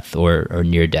until death or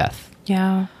near death.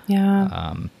 Yeah.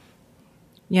 The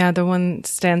one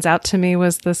stands out to me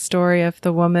was the story of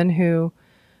the woman who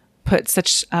put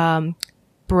such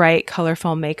bright,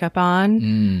 colorful makeup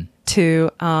on to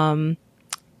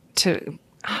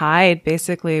hide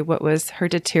basically what was her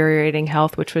deteriorating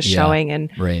health, which was showing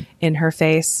in her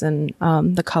face and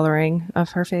the coloring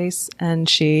of her face. And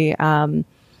she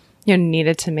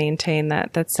needed to maintain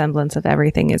that semblance of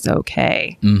everything is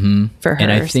okay for her.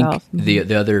 And I think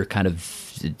the other kind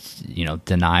of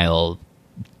denial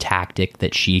tactic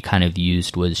that she kind of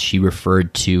used was she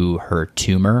referred to her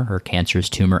cancerous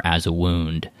tumor, as a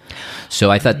wound. So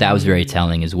I thought that was very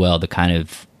telling as well, the kind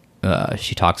of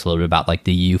she talks a little bit about like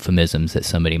the euphemisms that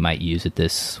somebody might use at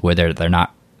this, where they're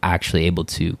not actually able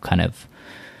to kind of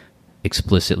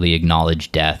explicitly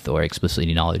acknowledge death or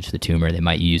explicitly acknowledge the tumor. They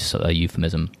might use a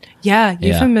euphemism. Yeah,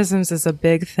 euphemisms is a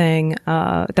big thing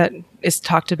that is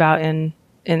talked about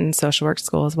in social work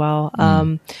school as well.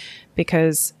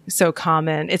 Because it's so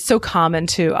common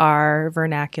to our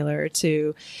vernacular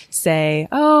to say,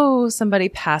 oh, somebody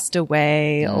passed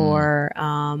away, or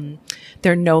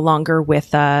they're no longer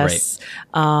with us.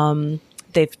 Right.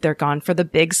 They're gone for the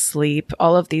big sleep.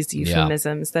 All of these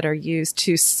euphemisms that are used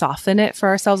to soften it for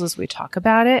ourselves as we talk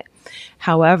about it.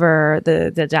 However,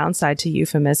 the downside to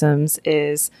euphemisms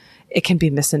is it can be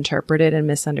misinterpreted and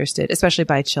misunderstood, especially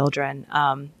by children.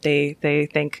 They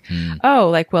think, oh,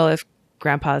 like, well, if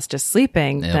grandpa's just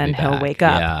sleeping, then he'll wake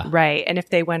up. Yeah. Right. And if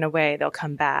they went away, they'll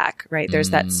come back. Right. There's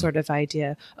that sort of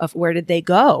idea of where did they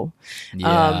go?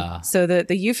 Yeah. So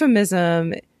the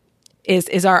euphemism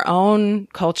is our own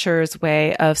culture's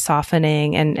way of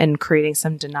softening and creating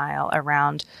some denial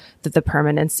around the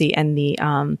permanency and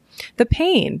the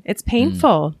pain. It's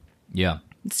painful. Yeah.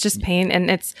 It's just pain,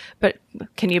 but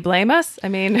can you blame us? I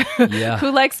mean,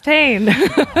 who likes pain?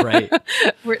 Right.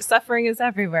 Suffering is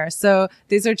everywhere. So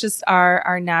these are just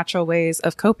our natural ways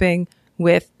of coping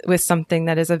with something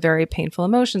that is a very painful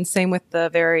emotion. Same with the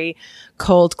very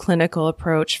cold clinical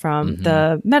approach from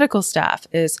the medical staff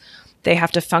is they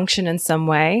have to function in some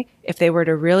way. If they were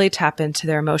to really tap into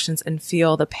their emotions and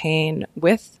feel the pain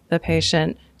with the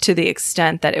patient to the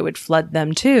extent that it would flood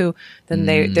them too, then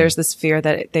there's this fear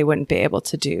that they wouldn't be able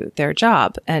to do their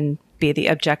job and be the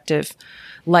objective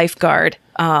lifeguard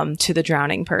to the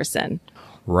drowning person.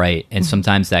 Right. And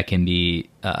sometimes that can be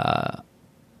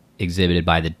exhibited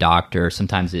by the doctor.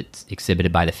 Sometimes it's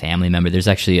exhibited by the family member. There's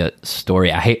actually a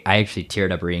story. I actually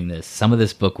teared up reading this. Some of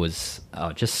this book was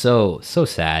just so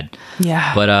sad.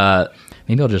 Yeah. But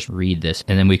maybe I'll just read this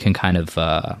and then we can kind of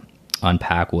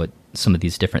unpack what some of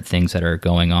these different things that are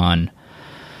going on.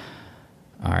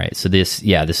 All right. So this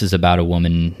is about a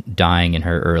woman dying in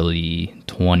her early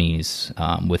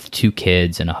 20s with 2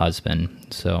 kids and a husband.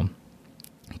 So,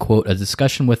 quote, a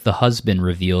discussion with the husband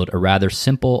revealed a rather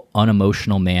simple,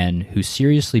 unemotional man who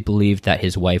seriously believed that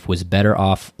his wife was better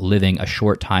off living a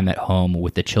short time at home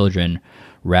with the children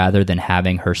rather than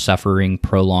having her suffering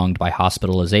prolonged by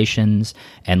hospitalizations,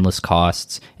 endless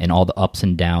costs, and all the ups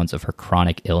and downs of her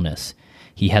chronic illness.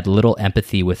 He had little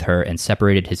empathy with her and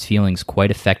separated his feelings quite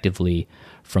effectively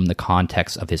from the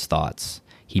context of his thoughts.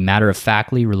 He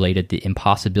matter-of-factly related the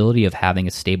impossibility of having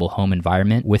a stable home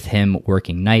environment with him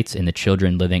working nights and the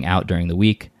children living out during the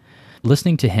week.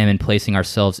 Listening to him and placing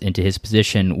ourselves into his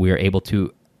position, we are able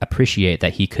to appreciate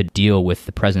that he could deal with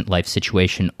the present life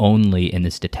situation only in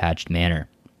this detached manner.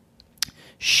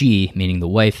 She, meaning the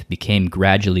wife, became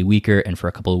gradually weaker and for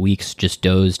a couple of weeks just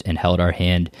dozed and held our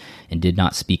hand and did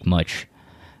not speak much.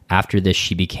 After this,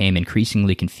 she became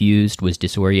increasingly confused, was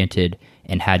disoriented,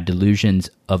 and had delusions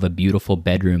of a beautiful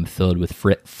bedroom filled with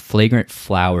fragrant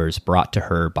flowers brought to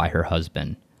her by her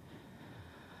husband.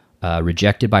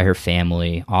 Rejected by her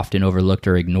family, often overlooked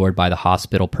or ignored by the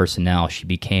hospital personnel, she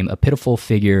became a pitiful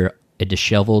figure, a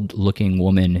disheveled-looking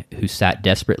woman who sat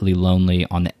desperately lonely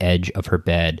on the edge of her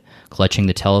bed, clutching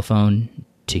the telephone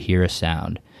to hear a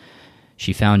sound.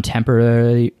 She found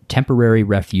temporary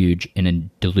refuge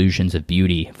in delusions of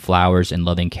beauty, flowers, and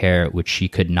loving care which she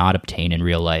could not obtain in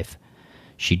real life.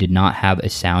 She did not have a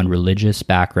sound religious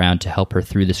background to help her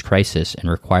through this crisis and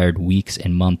required weeks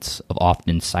and months of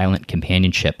often silent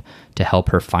companionship to help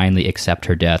her finally accept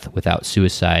her death without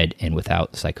suicide and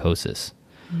without psychosis.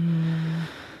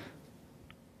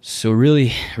 So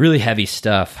really, really heavy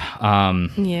stuff.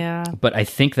 Yeah. But I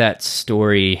think that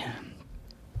story,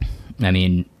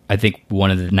 I think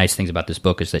one of the nice things about this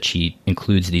book is that she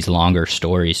includes these longer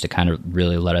stories to kind of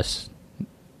really let us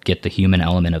get the human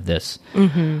element of this.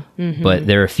 But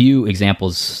there are a few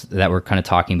examples that we're kind of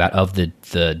talking about of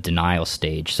the denial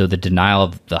stage. So the denial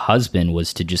of the husband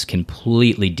was to just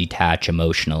completely detach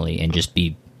emotionally and just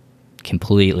be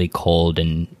completely cold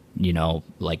and,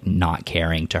 like not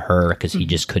caring to her because he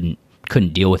just couldn't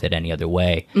deal with it any other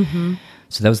way.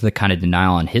 So that was the kind of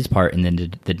denial on his part. And then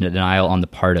the denial on the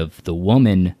part of the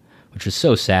woman, which was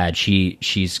so sad.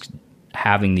 She's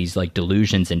having these like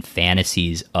delusions and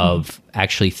fantasies of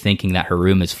actually thinking that her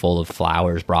room is full of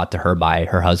flowers brought to her by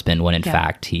her husband when in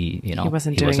fact he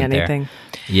wasn't doing anything.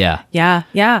 There.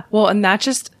 Yeah. Well, and that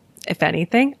just, if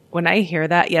anything, when I hear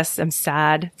that, yes, I'm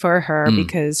sad for her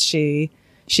because she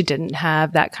didn't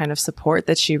have that kind of support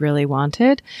that she really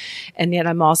wanted. And yet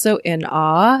I'm also in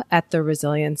awe at the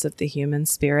resilience of the human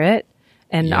spirit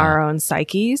and our own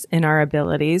psyches and our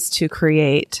abilities to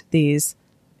create these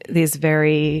these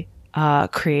very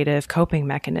creative coping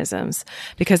mechanisms,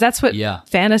 because that's what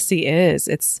fantasy is.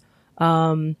 It's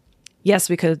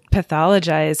yes, we could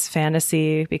pathologize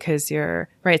fantasy because you're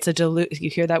right. It's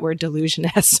you hear that word delusion,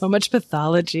 it has so much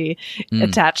pathology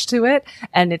attached to it.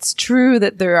 And it's true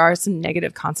that there are some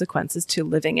negative consequences to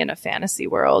living in a fantasy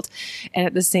world. And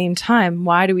at the same time,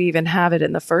 why do we even have it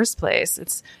in the first place?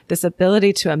 It's this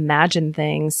ability to imagine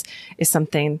things is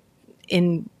something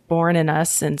inborn in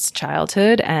us since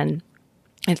childhood. And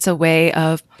it's a way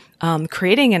of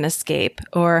creating an escape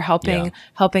or helping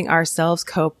ourselves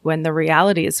cope when the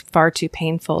reality is far too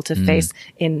painful to face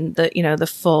in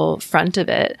the full front of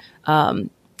it.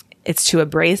 It's too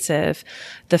abrasive.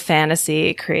 The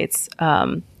fantasy creates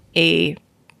a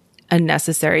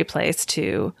necessary place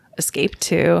to escape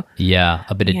to. Yeah,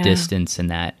 a bit of distance in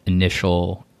that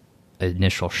initial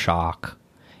shock.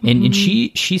 And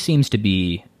she seems to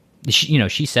be,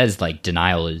 she says like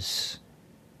denial is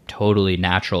totally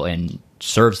natural and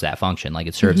serves that function, like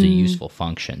it serves a useful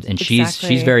function. And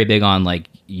she's very big on like,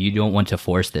 you don't want to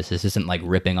force this. This isn't like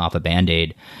ripping off a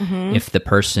Band-Aid. If the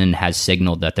person has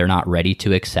signaled that they're not ready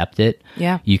to accept it,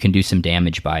 you can do some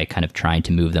damage by kind of trying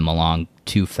to move them along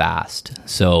too fast.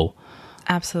 So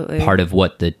absolutely, part of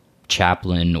what the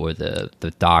chaplain or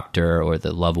the doctor or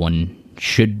the loved one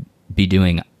should be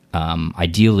doing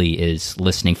ideally is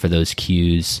listening for those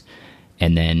cues,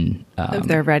 and then of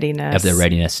their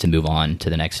readiness to move on to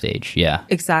the next stage. Yeah,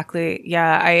 exactly.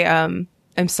 Yeah,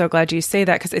 I'm so glad you say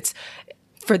that, because it's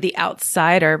for the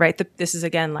outsider, right? This is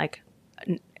again like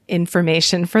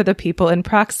information for the people in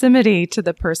proximity to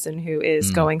the person who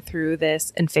is going through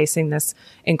this and facing this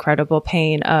incredible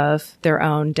pain of their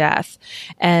own death.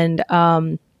 And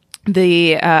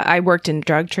I worked in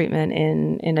drug treatment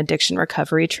in addiction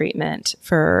recovery treatment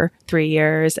for 3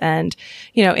 years. And,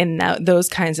 in those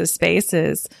kinds of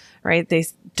spaces, right,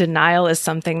 denial is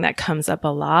something that comes up a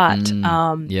lot.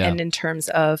 And in terms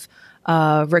of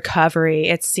recovery,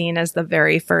 it's seen as the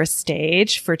very first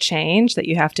stage for change, that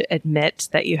you have to admit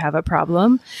that you have a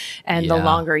problem. And the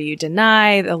longer you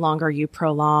deny, the longer you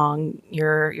prolong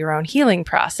your own healing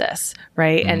process.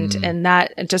 Right. And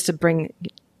that, just to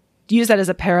use that as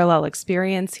a parallel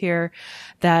experience here,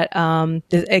 that,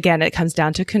 again, it comes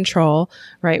down to control,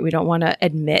 right? We don't want to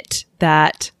admit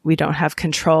that we don't have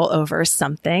control over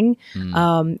something.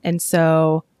 And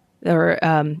so,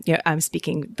 I'm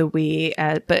speaking the we,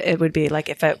 but it would be like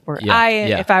if it were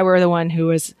if I were the one who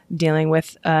was dealing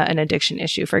with an addiction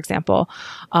issue, for example,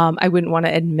 I wouldn't want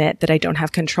to admit that I don't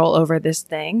have control over this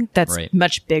thing that's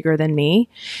much bigger than me.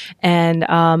 And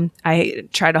I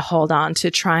try to hold on to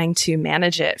trying to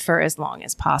manage it for as long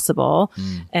as possible.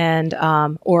 And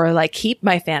or like keep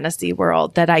my fantasy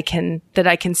world that I can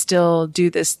still do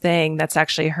this thing that's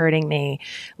actually hurting me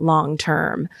long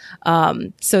term.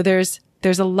 So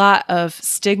there's a lot of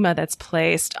stigma that's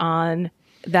placed on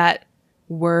that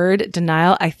word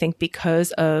denial, I think,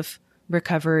 because of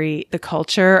recovery, the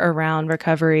culture around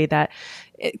recovery, that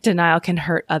denial can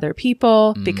hurt other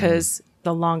people, because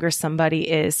the longer somebody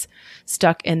is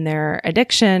stuck in their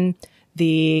addiction,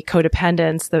 the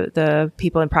codependents, the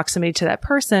people in proximity to that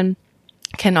person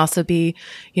can also be,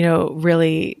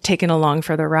 really taken along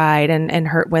for the ride and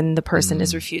hurt when the person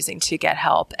is refusing to get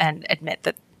help and admit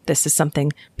that this is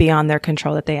something beyond their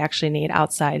control that they actually need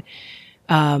outside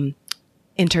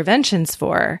interventions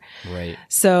for. Right.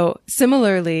 So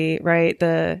similarly, right,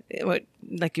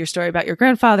 like your story about your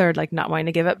grandfather, like not wanting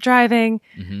to give up driving,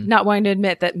 not wanting to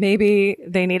admit that maybe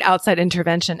they need outside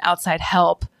intervention, outside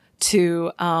help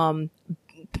to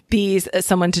be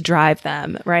someone to drive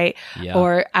them, right? Yeah.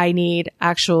 Or I need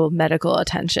actual medical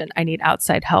attention. I need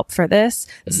outside help for this.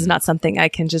 This is not something I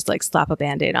can just like slap a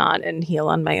Band-Aid on and heal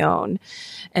on my own.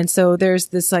 And so there's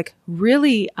this like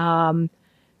really, the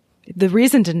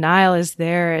reason denial is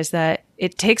there is that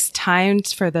it takes time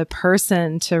for the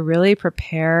person to really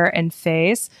prepare and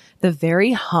face the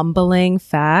very humbling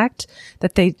fact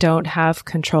that they don't have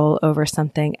control over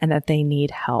something and that they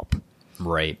need help.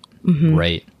 Right.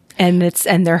 Right. And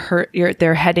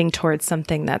they're heading towards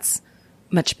something that's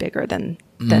much bigger than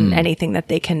anything that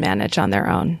they can manage on their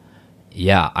own.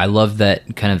 Yeah, I love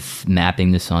that kind of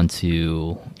mapping this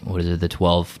onto, what is it, the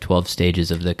 12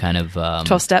 stages of the kind of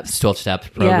 12 steps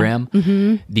program.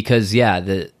 Yeah. Because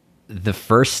the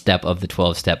first step of the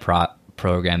 12-step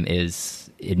program is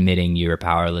admitting you're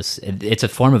powerless. It's a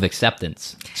form of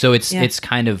acceptance. So it's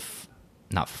kind of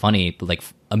not funny, but like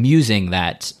amusing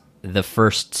that the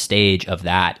first stage of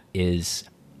that is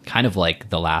kind of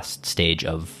like the last stage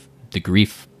of the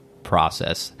grief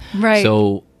process. Right.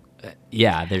 So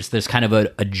there's kind of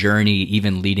a journey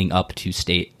even leading up to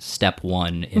step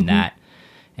one in that.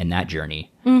 in that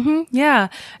journey. Yeah.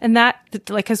 And that,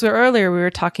 like, because earlier we were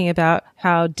talking about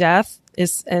how death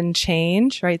is and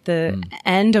change, right? The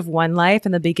end of one life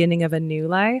and the beginning of a new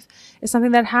life is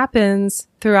something that happens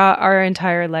throughout our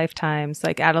entire lifetimes,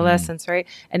 like adolescence, right?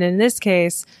 And in this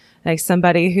case, like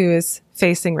somebody who is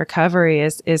facing recovery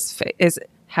is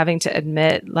having to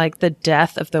admit like the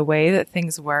death of the way that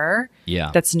things were.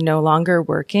 Yeah. That's no longer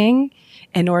working,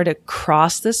 in order to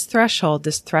cross this threshold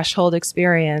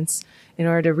experience, in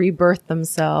order to rebirth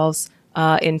themselves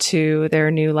into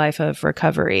their new life of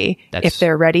recovery, if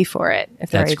they're ready for it,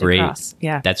 if they're ready to cross.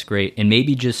 Yeah. That's great. And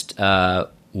maybe just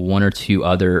one or two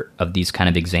other of these kind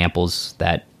of examples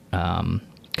that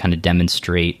kind of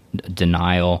demonstrate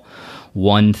denial.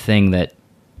 One thing that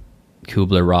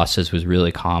Kubler-Ross says was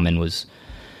really common was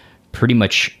pretty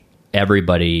much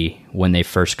everybody, when they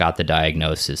first got the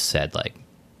diagnosis, said like,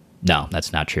 no,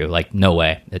 that's not true. Like, no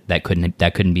way. That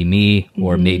couldn't be me.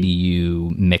 Or maybe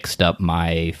you mixed up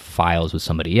my files with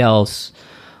somebody else.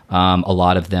 A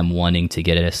lot of them wanting to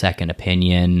get a second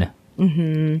opinion.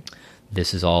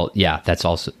 This is all, that's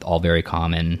also all very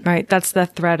common. Right. That's the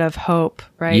thread of hope,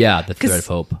 right? Yeah, the thread of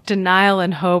hope. Denial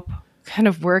and hope kind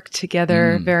of work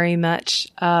together very much.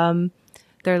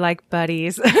 They're like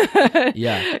buddies.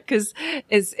 Yeah. Because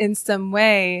it's in some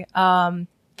way,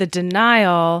 the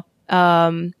denial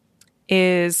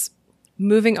is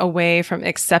moving away from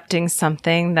accepting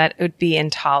something that would be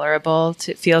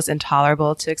feels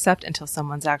intolerable to accept until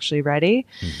someone's actually ready.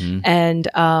 And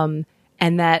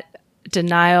that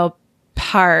denial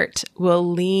part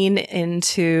will lean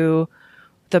into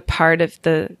the part of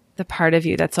the part of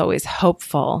you that's always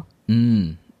hopeful.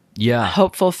 Yeah.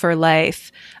 Hopeful for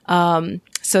life.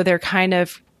 So they're kind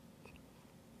of,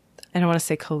 I don't want to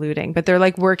say colluding, but they're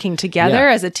like working together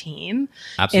as a team.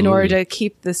 Absolutely. In order to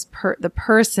keep this the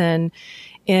person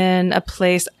in a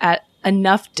place at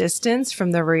enough distance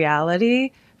from the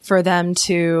reality for them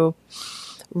to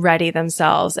ready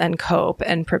themselves and cope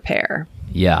and prepare.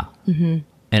 Yeah. And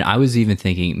I was even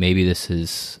thinking maybe this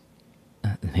is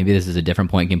a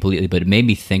different point completely, but it made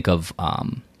me think of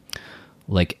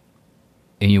like,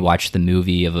 and you watch the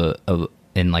movie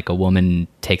and like a woman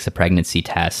takes a pregnancy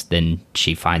test, then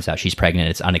she finds out she's pregnant.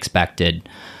 It's unexpected.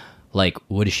 Like,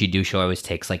 what does she do? She always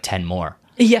takes like 10 more.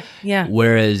 Yeah. Yeah.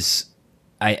 Whereas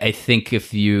I think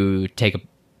if you take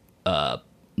a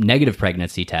negative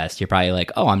pregnancy test, you're probably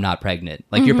like, oh, I'm not pregnant.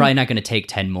 Like, you're probably not going to take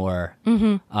 10 more.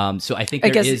 So I think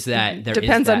there is that. There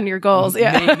depends is that, on your goals.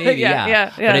 Yeah. Maybe,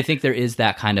 yeah. But I think there is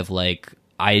that kind of like,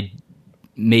 I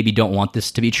maybe don't want this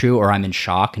to be true, or I'm in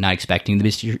shock, not expecting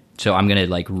this to be true. So I'm going to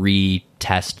like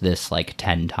retest this like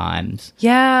 10 times.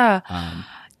 Yeah.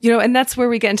 And that's where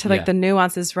we get into like the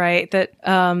nuances, right? That,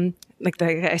 like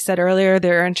I said earlier,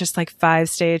 there aren't just like 5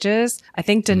 stages. I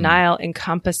think denial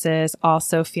encompasses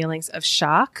also feelings of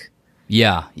shock.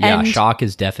 Yeah. And, shock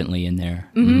is definitely in there.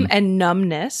 And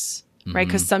numbness, right?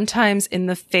 Because sometimes in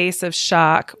the face of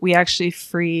shock, we actually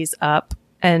freeze up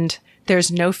and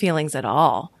there's no feelings at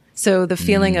all. So the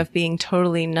feeling of being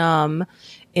totally numb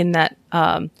in that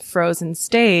frozen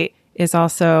state is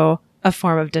also a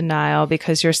form of denial,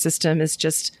 because your system is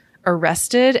just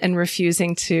arrested and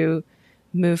refusing to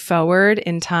move forward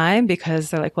in time, because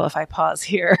they're like, well, if I pause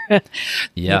here,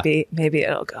 maybe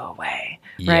it'll go away.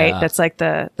 Right. That's like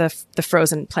the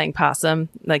frozen playing possum,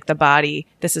 like the body.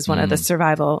 This is one of the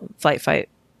survival, flight, fight,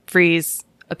 freeze,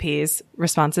 appease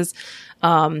responses.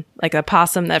 Like a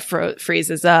possum that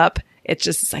freezes up.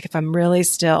 It's like, if I'm really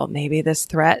still, maybe this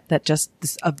threat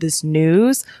of this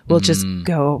news will just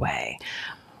go away.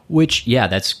 Which,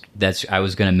 that's, I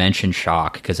was going to mention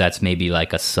shock, because that's maybe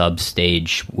like a sub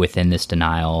stage within this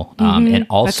denial. And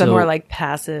also, that's a more like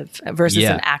passive versus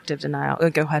an active denial.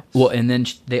 Go ahead. Well, and then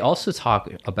they also talk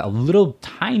about a little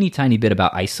tiny bit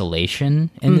about isolation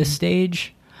in this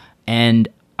stage. And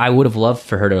I would have loved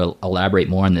for her to elaborate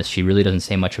more on this. She really doesn't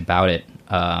say much about it.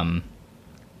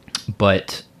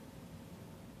 But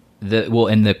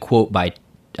the quote by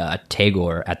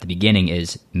Tagore at the beginning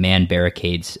is, man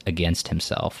barricades against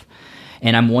himself.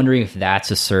 And I'm wondering if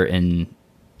that's a certain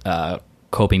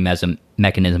coping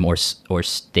mechanism or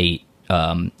state,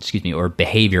 or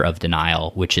behavior of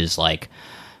denial, which is like,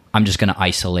 I'm just going to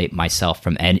isolate myself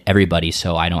from everybody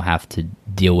so I don't have to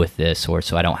deal with this, or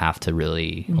so I don't have to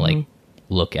really like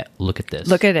look at this.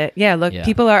 Look at it. Yeah.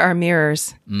 People are our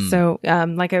mirrors. So,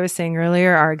 like I was saying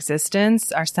earlier, our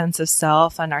existence, our sense of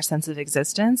self and our sense of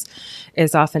existence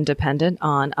is often dependent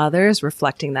on others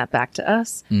reflecting that back to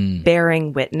us,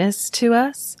 bearing witness to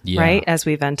us, right? As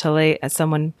we ventilate, as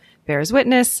someone bears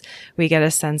witness, we get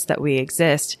a sense that we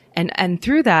exist. And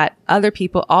through that, other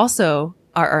people also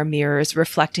are our mirrors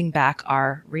reflecting back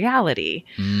our reality,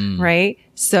 right?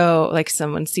 So like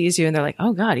someone sees you and they're like,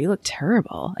 oh God, you look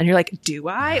terrible. And you're like, do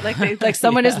I? Like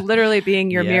someone is literally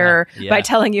being your mirror by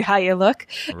telling you how you look.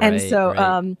 And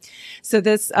so, so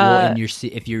this, well,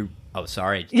 if you're, oh,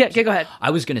 sorry. Yeah, go ahead.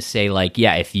 I was going to say like,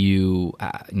 yeah, if you,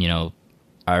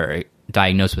 are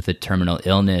diagnosed with a terminal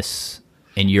illness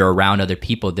and you're around other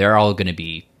people, they're all going to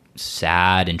be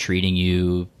sad and treating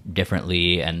you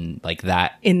differently and like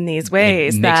that in these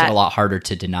ways. It makes it a lot harder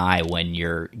to deny when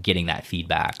you're getting that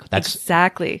feedback. That's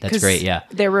great. Yeah.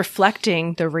 They're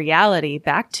reflecting the reality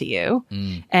back to you,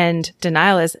 and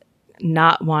denial is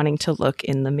not wanting to look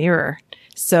in the mirror.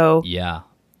 So yeah,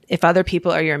 if other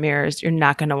people are your mirrors, you're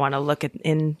not going to want to look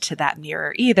into that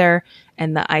mirror either.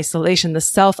 And the isolation, the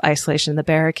self-isolation, the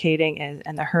barricading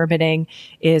and the hermiting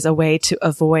is a way to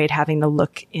avoid having to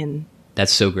look in.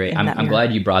 That's so great. I'm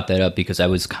glad you brought that up because I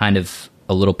was kind of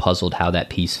a little puzzled how that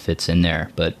piece fits in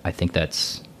there, but I think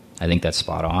that's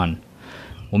spot on.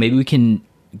 Well, maybe we can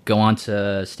go on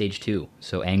to stage 2.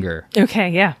 So anger. Okay.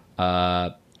 Yeah.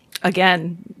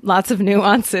 Again, lots of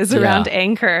nuances around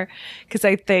anger, because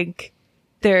I think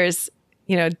there's,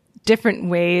 different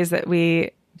ways that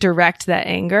we direct that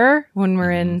anger when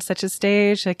we're in such a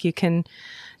stage. Like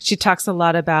she talks a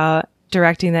lot about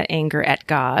directing that anger at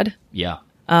God. Yeah.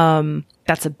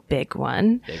 That's a big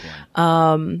one.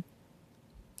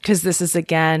 Because this is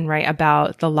again, right,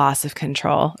 about the loss of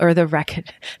control or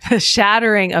the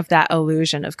shattering of that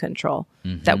illusion of control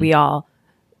that we all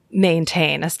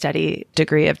maintain a steady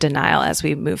degree of denial as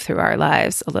we move through our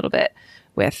lives a little bit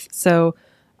with. So,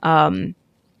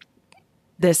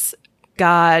 this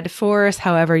God force,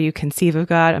 however you conceive of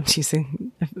God, I'm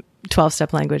using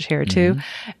 12-step language here too,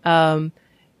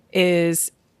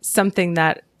 is something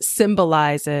that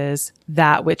symbolizes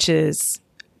that which is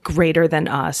greater than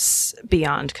us,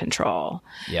 beyond control.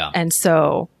 Yeah. And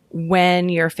so when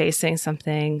you're facing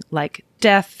something like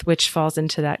death, which falls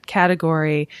into that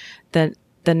category, the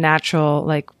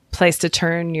natural place to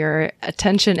turn your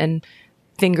attention and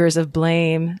fingers of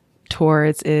blame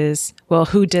towards is, well,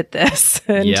 who did this?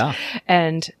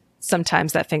 And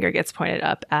sometimes that finger gets pointed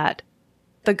up at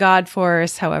the God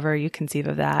force, however you conceive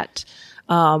of that.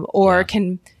 There's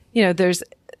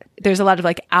a lot of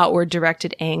outward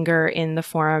directed anger in the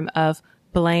form of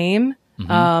blame,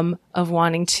 of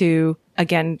wanting to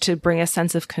bring a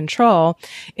sense of control.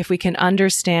 If we can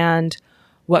understand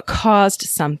what caused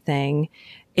something,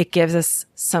 it gives us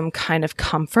some kind of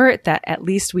comfort that at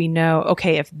least we know,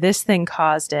 okay, if this thing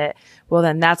caused it, well,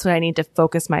 then that's what I need to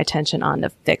focus my attention on to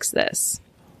fix this.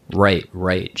 Right.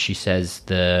 She says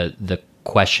the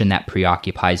question that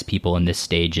preoccupies people in this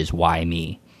stage is why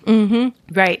me? Mm-hmm.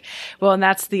 Right. Well, and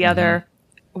that's the other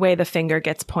way the finger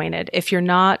gets pointed. If you're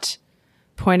not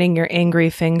pointing your angry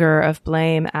finger of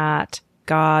blame at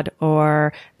God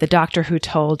or the doctor who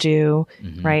told you,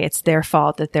 right? It's their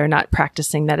fault that they're not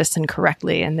practicing medicine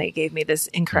correctly and they gave me this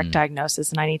incorrect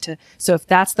diagnosis and so if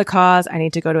that's the cause, I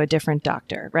need to go to a different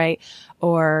doctor, right?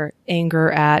 Or anger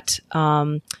at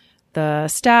the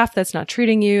staff that's not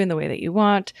treating you in the way that you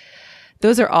want.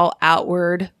 Those are all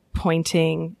outward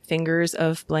pointing fingers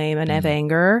of blame and of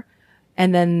anger.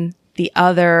 And then the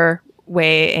other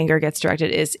way anger gets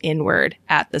directed is inward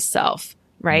at the self,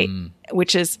 right?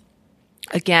 Which is,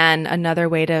 again, another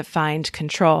way to find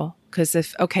control. Because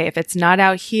if it's not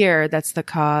out here, that's the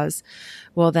cause.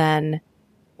 Well, then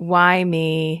why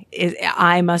me?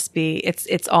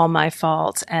 It's all my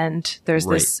fault. And there's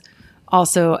this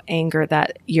also anger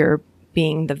that you're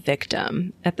being the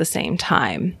victim at the same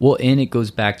time. Well, and it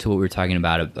goes back to what we were talking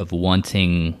about of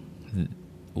wanting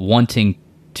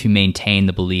to maintain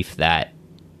the belief that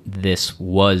this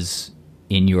was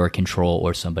in your control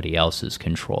or somebody else's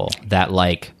control. That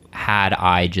had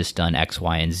I just done X,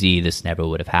 Y, and Z, this never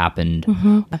would have happened.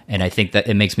 And I think that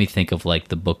it makes me think of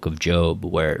the book of Job,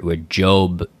 where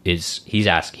Job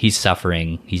he's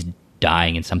suffering, he's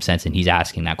dying in some sense, and he's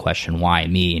asking that question, why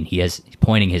me? And he's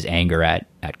pointing his anger at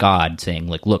God, saying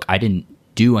look, I didn't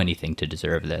do anything to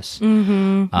deserve this.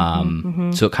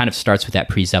 So it kind of starts with that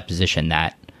presupposition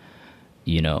that,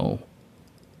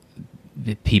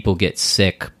 people get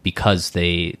sick because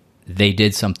they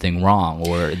did something wrong,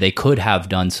 or they could have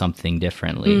done something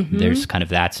differently. There's kind of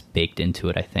that's baked into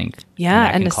it, I think. Yeah.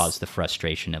 And that can cause the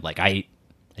frustration of I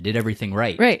did everything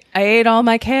right. Right. I ate all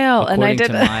my kale and I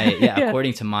did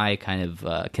according to my kind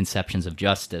of conceptions of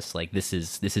justice, this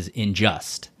is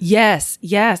unjust. Yes.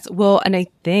 Well, and I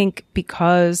think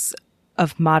because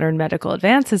of modern medical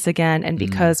advances again, and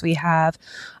because we have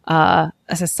a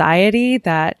society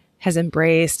that has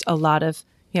embraced a lot of,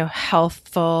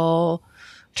 healthful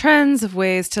trends of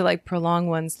ways to prolong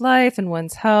one's life and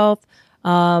one's health.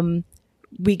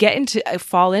 we get into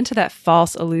fall into that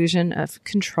false illusion of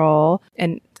control.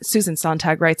 And Susan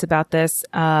Sontag writes about this.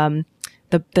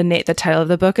 The title of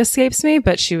the book escapes me,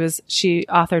 but she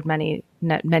authored many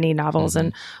novels,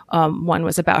 and one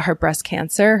was about her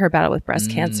battle with breast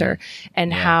cancer,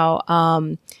 and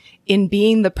how in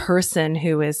being the person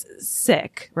who is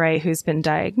sick, right, who's been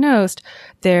diagnosed,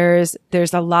 there's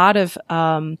a lot of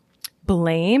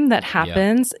blame that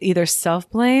happens, either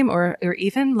self-blame or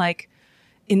even like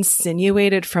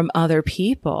insinuated from other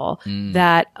people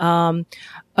that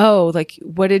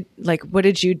what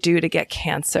did you do to get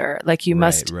cancer? Like you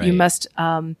must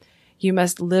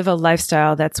live a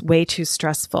lifestyle that's way too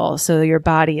stressful, so your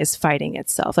body is fighting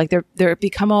itself. Like there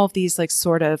become all of these like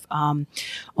sort of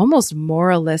almost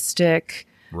moralistic,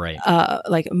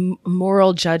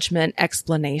 moral judgment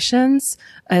explanations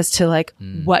as to like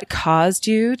what caused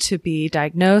you to be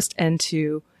diagnosed and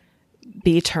to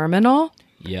be terminal.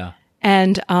 Yeah.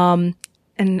 And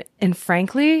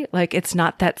frankly, like it's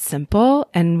not that simple,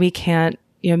 and we can't,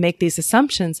 make these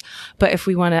assumptions. But if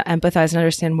we want to empathize and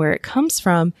understand where it comes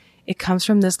from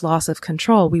this loss of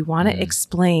control. We want to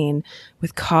explain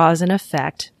with cause and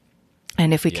effect.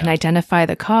 And if we can identify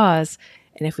the cause,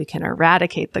 and if we can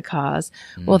eradicate the cause,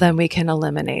 well, then we can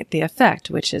eliminate the effect,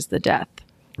 which is the death.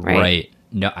 Right.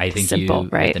 No, I think simple,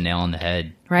 you hit the nail on the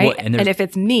head. Right. Well, and if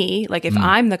it's me, like if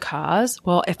I'm the cause,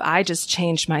 well, if I just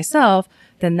change myself,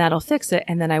 then that'll fix it.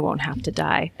 And then I won't have to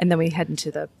die. And then we head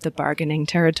into the bargaining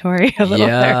territory a little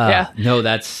there. Yeah. No,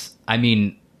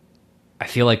 I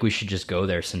feel like we should just go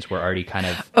there since we're already kind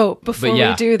of. Oh, before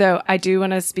we do though, I do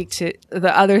want to speak to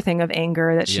the other thing of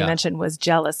anger that she mentioned was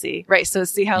jealousy. Right. So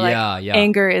see how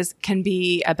anger can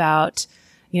be about,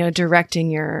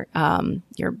 directing your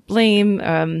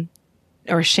blame,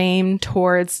 or shame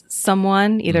towards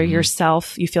someone, either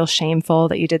yourself, you feel shameful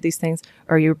that you did these things,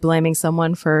 or you're blaming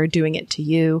someone for doing it to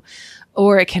you.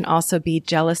 Or it can also be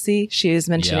jealousy. She is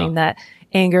mentioning that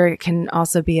anger can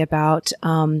also be about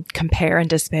compare and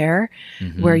despair,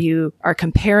 where you are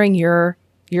comparing your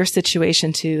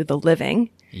situation to the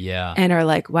living. Yeah. And are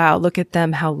like, wow, look at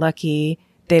them, how lucky.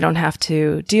 They don't have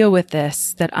to deal with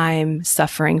this that I'm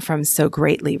suffering from so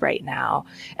greatly right now.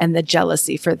 And the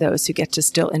jealousy for those who get to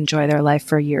still enjoy their life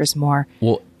for years more.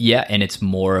 Well, yeah. And it's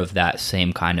more of that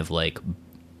same kind of like,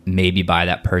 maybe by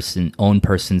that own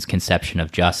person's conception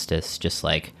of justice, just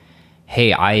like,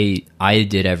 hey, I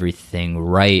did everything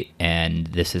right and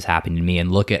this is happening to me. And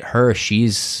look at her.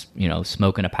 She's,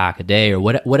 smoking a pack a day or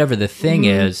whatever the thing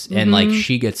is. And like,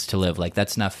 she gets to live. Like,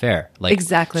 that's not fair. Like,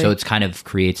 exactly. So it's kind of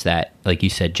creates that, like you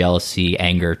said, jealousy,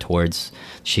 anger towards,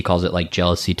 she calls it like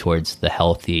jealousy towards the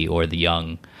healthy or the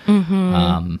young.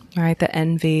 Right. The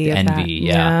envy.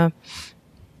 Yeah.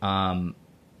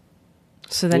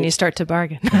 So then you start to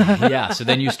bargain. So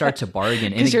then you start to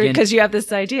bargain. Because you have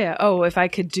this idea, if I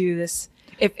could do this,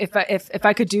 if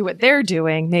I could do what they're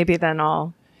doing, maybe then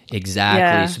I'll. Exactly.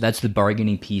 Yeah. So that's the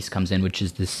bargaining piece comes in, which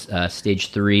is this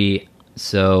stage 3.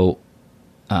 So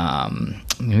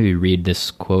let me read this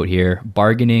quote here.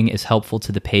 Bargaining is helpful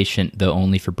to the patient, though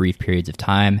only for brief periods of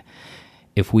time.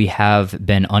 If we have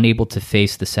been unable to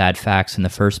face the sad facts in the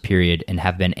first period and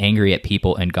have been angry at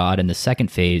people and God in the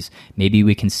second phase, maybe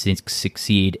we can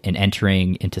succeed in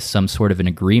entering into some sort of an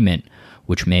agreement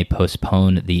which may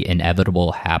postpone the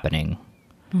inevitable happening.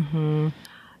 Can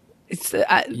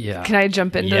I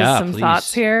jump into some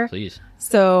thoughts here? Please.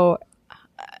 So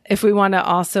if we want to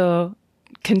also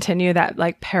continue that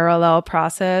like parallel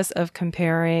process of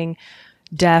comparing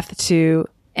death to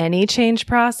any change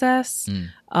process,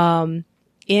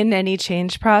 in any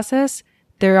change process,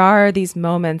 there are these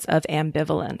moments of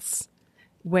ambivalence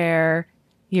where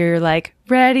you're like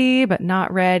ready, but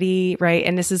not ready, right?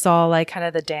 And this is all like kind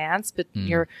of the dance, but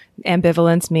your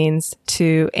ambivalence means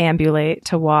to ambulate,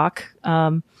 to walk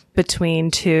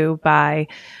between two by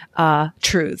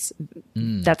truths.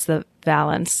 That's the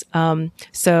balance.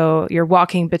 So you're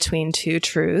walking between two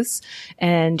truths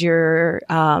and you're,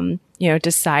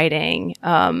 deciding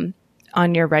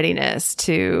on your readiness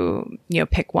to,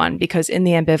 pick one, because in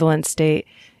the ambivalent state,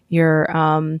 you're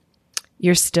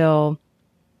still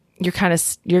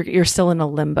in a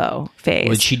limbo phase.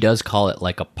 Well, she does call it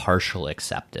like a partial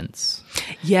acceptance.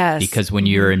 Yes. Because when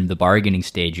you're in the bargaining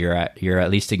stage, you're at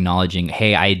least acknowledging,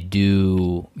 hey, I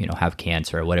do, have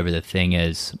cancer or whatever the thing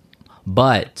is,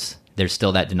 but there's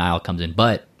still that denial comes in.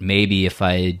 But maybe if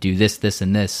I do this, this,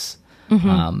 and this,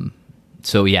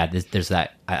 so yeah, there's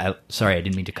that. Sorry, I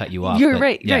didn't mean to cut you off. You're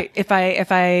right. Yeah. Right. If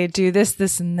I do this,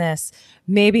 this, and this,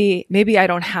 maybe I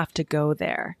don't have to go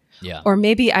there. Yeah. Or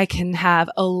maybe I can have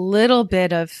a little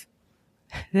bit of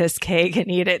this cake and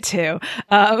eat it too.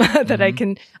 That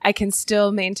I can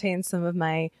still maintain some of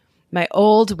my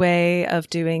old way of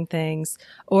doing things.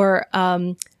 Or,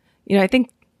 I think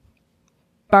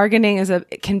bargaining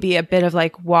can be a bit of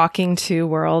like walking two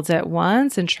worlds at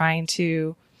once and trying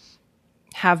to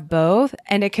have both.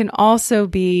 And it can also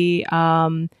be,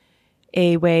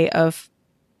 a way of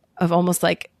almost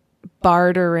like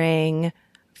bartering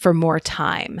for more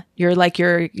time. You're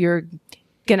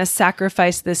gonna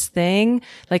sacrifice this thing.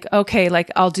 Like, okay, like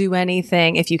I'll do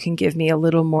anything if you can give me a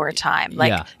little more time.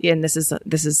 Like, and this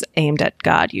is aimed at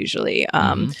God usually.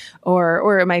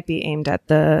 Or it might be aimed at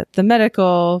the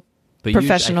medical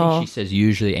professional. I think she says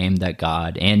usually aimed at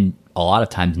God, and a lot of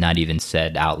times not even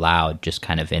said out loud, just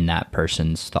kind of in that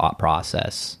person's thought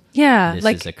process. Yeah. This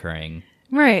is occurring.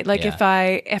 Right. Like if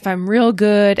I'm real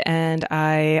good and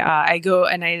I go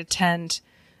and I attend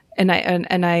and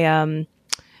I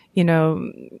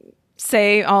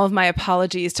say all of my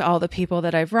apologies to all the people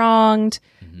that I've wronged.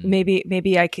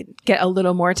 Maybe I could get a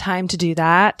little more time to do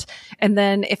that. And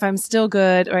then if I'm still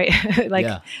good, right,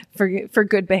 for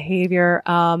good behavior,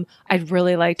 I'd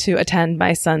really like to attend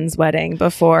my son's wedding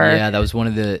before. Yeah, that was one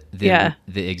of the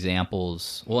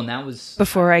examples. Well, and that was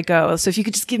before I go. So if you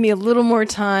could just give me a little more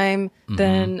time,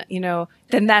 then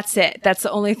that's it. That's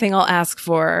the only thing I'll ask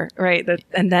for, right?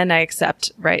 And then I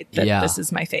accept, right, that this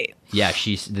is my fate. Yeah,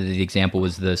 the example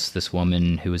was this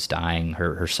woman who was dying.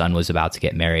 Her son was about to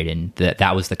get married, and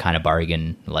that was the kind of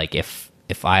bargain. Like if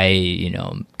I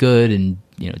am good and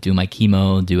do my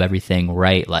chemo, do everything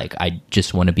right, like I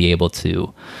just want to be able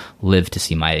to live to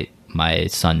see my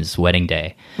son's wedding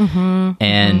day.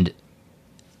 And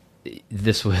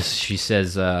this was, she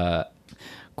says,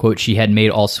 quote, she had made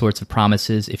all sorts of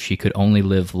promises if she could only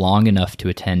live long enough to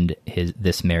attend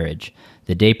this marriage.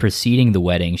 The day preceding the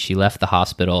wedding, she left the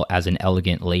hospital as an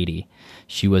elegant lady.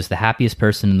 She was the happiest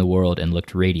person in the world and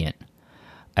looked radiant.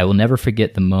 I will never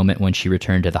forget the moment when she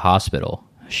returned to the hospital.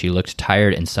 She looked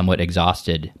tired and somewhat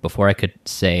exhausted. Before I could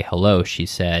say hello, she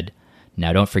said,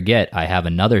 "Now don't forget, I have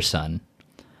another son."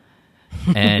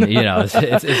 And,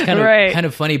 it's kind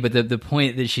of funny, but the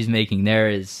point that she's making there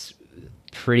is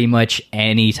pretty much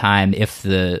any time if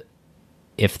the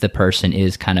person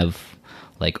is kind of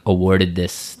like awarded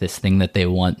this thing that they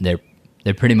want,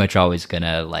 they're pretty much always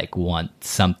gonna like want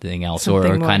something else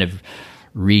or kind of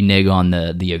renege on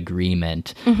the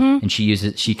agreement. And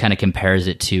she kind of compares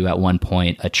it to, at one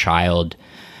point, a child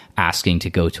asking to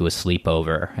go to a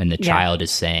sleepover, and the child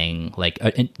is saying like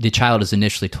the child is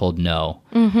initially told no,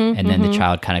 and then the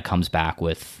child kind of comes back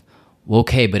with, well,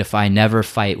 okay, but if I never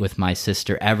fight with my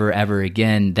sister ever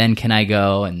again, then can I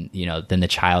go? And then the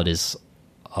child is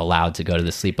allowed to go to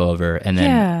the sleepover, and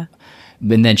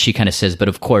then she kind of says, but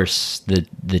of course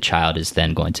the child is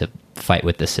then going to fight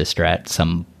with the sister at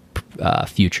some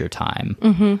future time.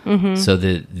 So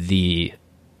the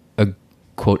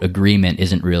quote agreement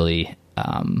isn't really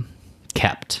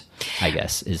kept, I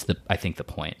guess, is I think the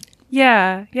point.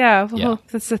 Yeah. Well,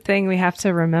 that's the thing we have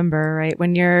to remember, right?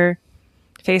 When you're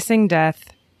facing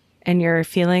death and you're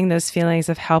feeling those feelings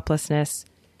of helplessness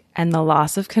and the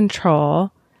loss of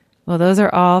control, well, those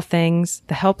are all things,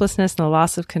 the helplessness and the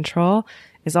loss of control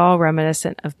is all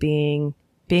reminiscent of being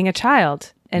a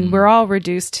child. And we're all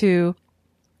reduced to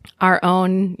our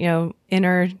own,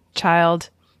 inner child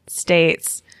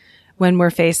states when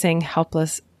we're facing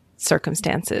helpless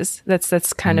circumstances.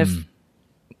 That's kind of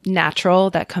natural,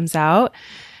 that comes out.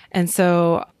 And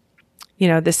so,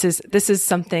 this is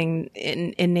something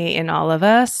innate in all of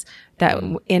us, that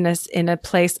in a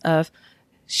place of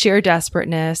sheer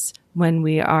desperateness, when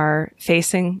we are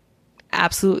facing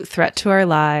absolute threat to our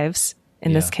lives,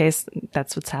 in this case,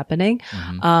 that's what's happening.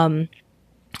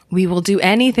 We will do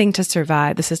anything to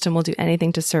survive. The system will do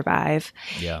anything to survive.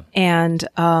 Yeah. And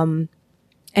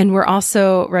we're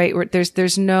also, right,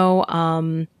 there's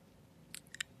no,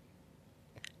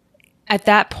 at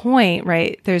that point,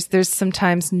 right, there's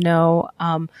sometimes no,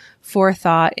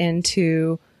 forethought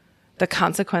into the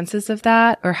consequences of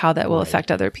that or how that will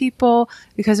affect other people,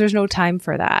 because there's no time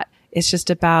for that. It's just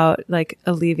about like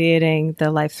alleviating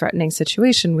the life-threatening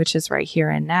situation, which is right here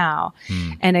and now.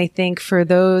 And I think for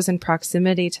those in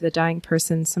proximity to the dying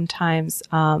person, sometimes,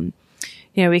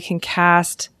 we can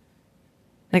cast,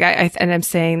 like and I'm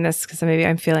saying this because maybe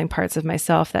I'm feeling parts of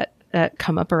myself that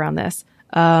come up around this.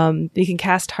 You can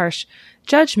cast harsh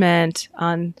judgment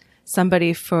on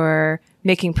somebody for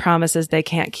making promises they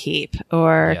can't keep,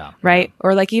 or right,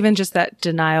 or like even just that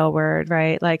denial word,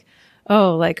 right? Like,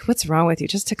 oh, like, what's wrong with you?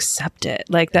 Just accept it.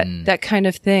 Like that kind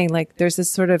of thing. Like there's this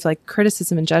sort of like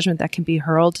criticism and judgment that can be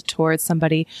hurled towards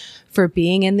somebody for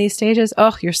being in these stages.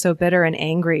 Oh, you're so bitter and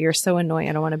angry. You're so annoying.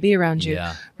 I don't want to be around you.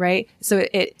 Yeah. Right. So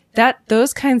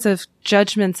those kinds of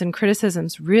judgments and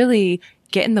criticisms really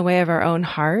get in the way of our own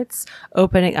hearts,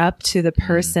 opening up to the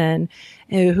person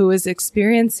who is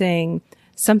experiencing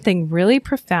something really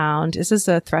profound. This is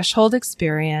a threshold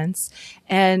experience,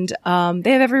 and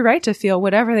they have every right to feel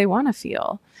whatever they want to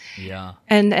feel. Yeah.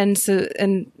 And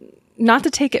not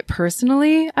to take it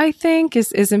personally, I think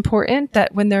is important,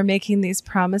 that when they're making these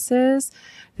promises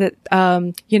that,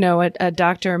 a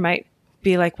doctor might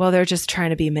be like, well, they're just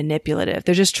trying to be manipulative.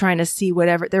 They're just trying to see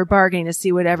whatever, they're bargaining to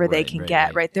see whatever they can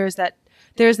get, right? There's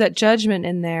that judgment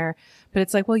in there, but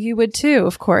it's like, well, you would too,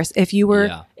 of course, if you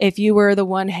were the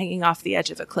one hanging off the edge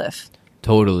of a cliff.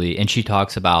 Totally. And she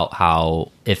talks about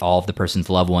how if all of the person's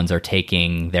loved ones are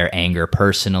taking their anger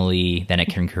personally, then it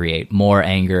can create more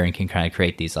anger and can kind of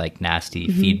create these like nasty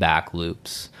feedback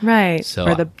loops. Right. So,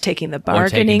 or taking the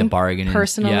bargaining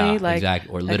personally, like,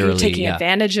 exactly. Or literally like, you're taking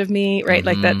advantage of me, right?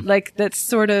 Like that's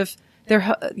sort of,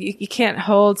 you can't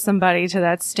hold somebody to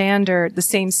that standard, the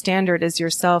same standard as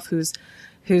yourself, who's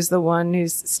the one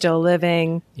who's still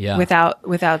living without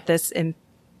this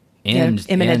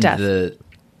imminent death.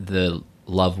 The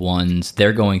loved ones,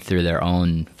 they're going through their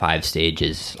own 5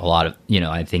 stages. A lot of,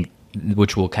 I think,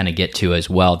 which we'll kind of get to as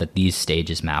well, that these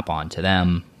stages map onto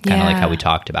them, kind of like how we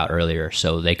talked about earlier.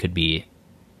 So they could be,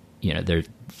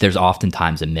 there's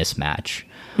oftentimes a mismatch.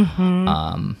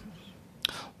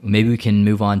 Maybe we can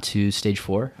move on to stage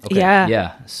 4. Okay.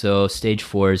 Yeah. So stage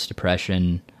 4 is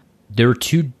depression. There are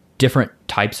 2 different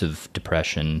types of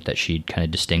depression that she kind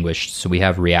of distinguished. So we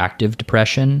have reactive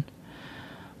depression,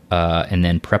 and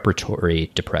then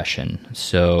preparatory depression.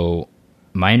 So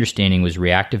my understanding was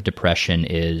reactive depression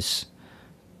is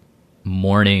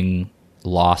mourning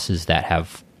losses that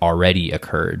have already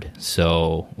occurred.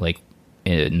 So like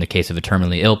in the case of a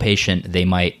terminally ill patient, they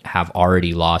might have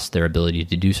already lost their ability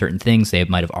to do certain things. They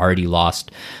might have already lost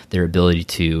their ability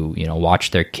to,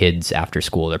 watch their kids after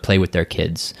school or play with their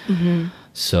kids.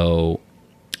 So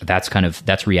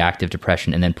that's reactive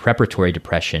depression. And then preparatory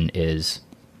depression is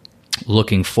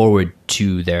looking forward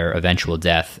to their eventual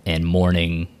death and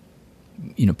mourning,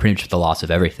 pretty much the loss of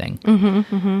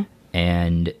everything.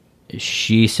 And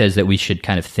she says that we should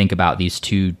kind of think about these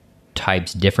 2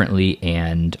 types differently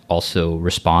and also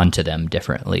respond to them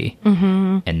differently.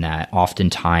 And that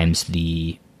oftentimes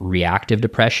the reactive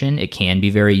depression, it can be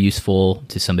very useful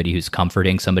to somebody who's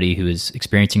comforting somebody who is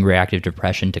experiencing reactive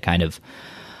depression to kind of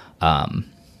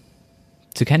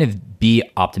be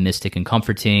optimistic and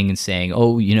comforting and saying,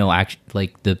 oh, actually,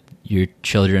 like your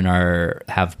children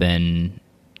have been,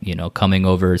 coming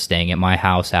over, staying at my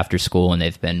house after school, and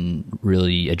they've been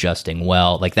really adjusting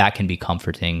well. Like that can be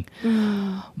comforting.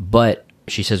 But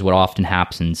she says what often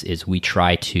happens is we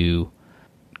try to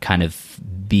kind of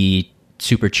be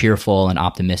super cheerful and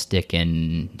optimistic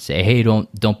and say, hey,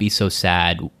 don't be so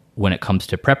sad when it comes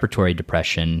to preparatory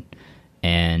depression.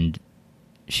 And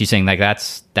she's saying like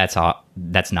that's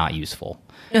not useful.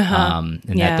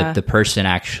 That the person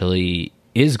actually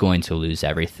is going to lose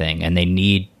everything, and they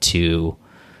need to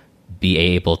be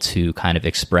able to kind of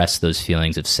express those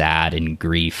feelings of sad and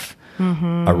grief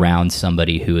around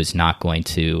somebody who is not going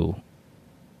to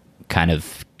kind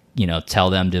of, tell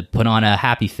them to put on a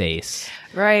happy face.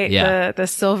 Right. Yeah. The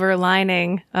silver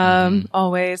lining,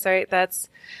 always, right? That's,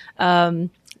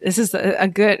 this is a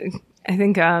good, I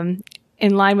think,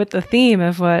 in line with the theme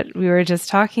of what we were just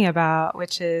talking about,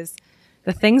 which is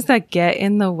the things that get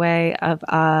in the way of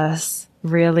us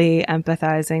really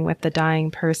empathizing with the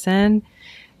dying person,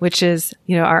 which is,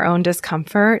 our own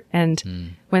discomfort.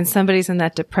 And when somebody's in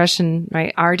that depression,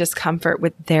 right, our discomfort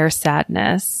with their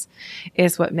sadness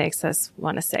is what makes us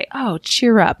want to say, oh,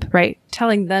 cheer up, right?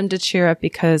 Telling them to cheer up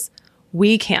because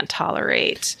we can't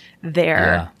tolerate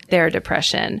their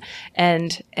depression.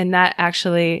 And that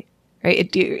actually,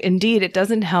 right, it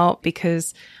doesn't help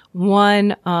because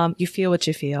one, you feel what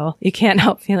you feel. You can't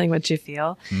help feeling what you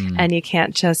feel. And you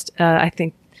can't just, I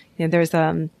think, there's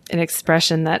an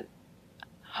expression that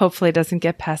hopefully doesn't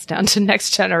get passed down to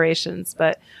next generations,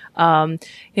 but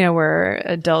where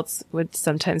adults would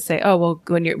sometimes say, oh, well,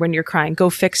 when you're crying, go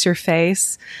fix your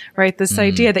face, right? This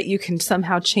idea that you can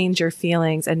somehow change your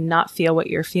feelings and not feel what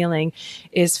you're feeling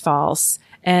is false.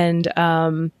 And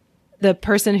the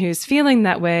person who's feeling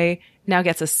that way now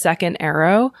gets a second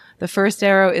arrow. The first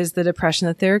arrow is the depression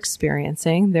that they're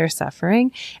experiencing, they're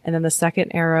suffering. And then the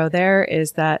second arrow there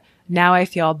is that now I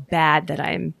feel bad that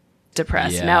I'm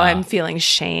depressed. Yeah. Now I'm feeling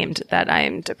shamed that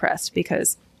I'm depressed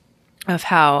because of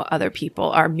how other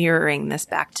people are mirroring this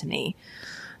back to me.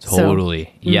 Totally.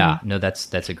 So, yeah. No,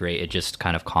 that's a great, it just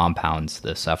kind of compounds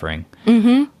the suffering.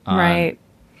 Right.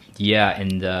 Yeah.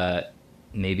 And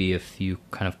maybe a few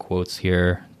kind of quotes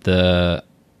here.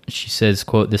 She says,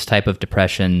 quote, "This type of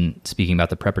depression," speaking about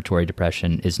the preparatory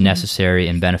depression, "is necessary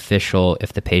and beneficial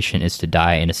if the patient is to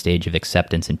die in a stage of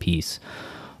acceptance and peace.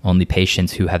 Only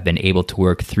patients who have been able to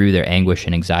work through their anguish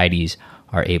and anxieties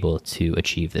are able to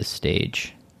achieve this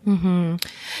stage."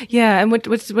 Yeah, and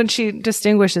when she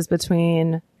distinguishes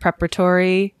between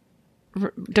preparatory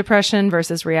depression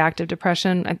versus reactive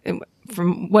depression,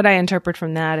 from what I interpret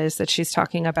from that is that she's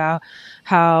talking about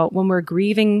how when we're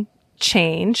grieving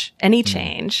change, any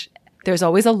change, there's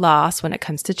always a loss when it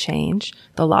comes to change,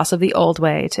 the loss of the old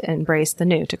way to embrace the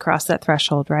new, to cross that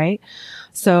threshold, right?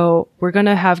 So we're going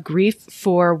to have grief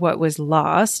for what was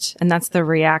lost, and that's the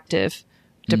reactive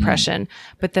depression.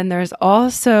 But then there's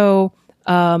also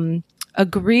a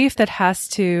grief that has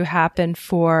to happen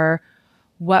for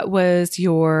what was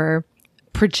your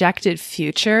projected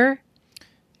future.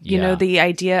 You know, the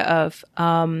idea of,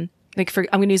 I'm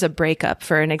going to use a breakup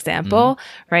for an example,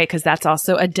 right? Because that's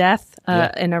also a death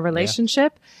in a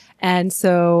relationship. And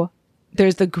so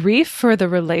there's the grief for the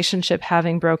relationship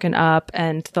having broken up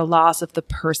and the loss of the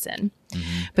person.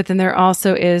 But then there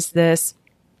also is this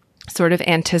sort of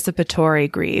anticipatory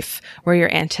grief where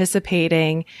you're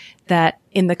anticipating that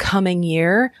in the coming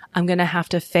year, I'm going to have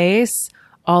to face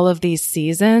all of these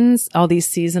seasons, all these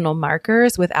seasonal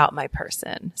markers without my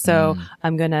person. So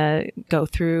I'm going to go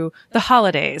through the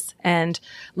holidays, and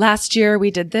last year we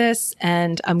did this,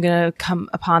 and I'm going to come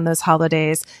upon those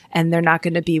holidays and they're not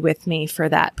going to be with me for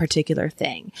that particular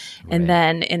thing. Right.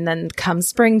 And then come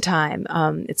springtime,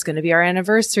 it's going to be our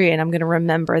anniversary, and I'm going to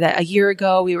remember that a year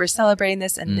ago we were celebrating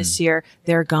this, and this year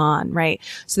they're gone. Right.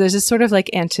 So there's this sort of like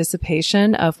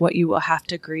anticipation of what you will have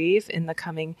to grieve in the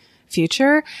coming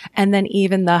future. And then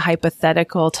even the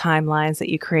hypothetical timelines that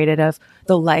you created of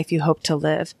the life you hope to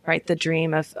live, right? The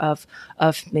dream of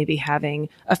maybe having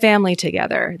a family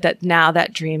together, that now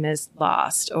that dream is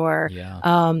lost. Or,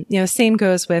 same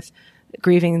goes with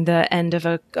grieving the end of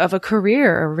a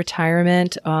career or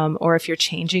retirement, or if you're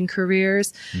changing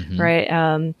careers, right?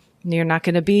 You're not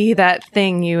going to be that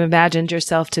thing you imagined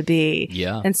yourself to be.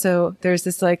 Yeah. And so there's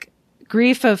this like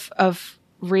grief of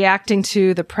reacting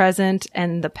to the present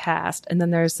and the past. And then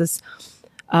there's this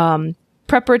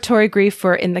preparatory grief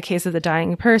for, in the case of the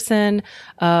dying person,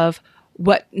 of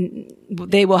what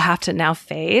they will have to now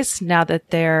face now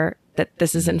that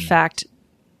this is in fact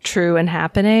true and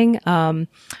happening,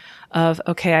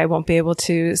 okay, I won't be able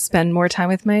to spend more time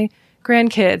with my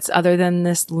grandkids other than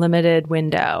this limited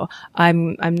window.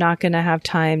 I'm not going to have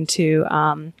time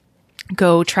to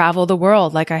go travel the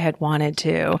world like I had wanted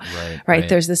to. Right.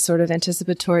 There's this sort of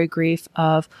anticipatory grief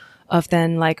of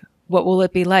then like, what will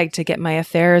it be like to get my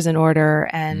affairs in order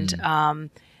and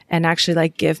actually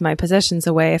like give my possessions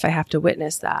away if I have to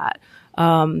witness that.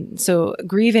 So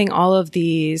grieving all of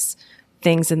these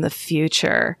things in the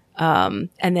future, and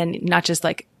then not just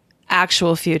like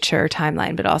actual future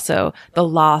timeline, but also the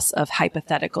loss of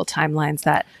hypothetical timelines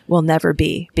that will never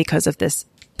be because of this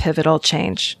pivotal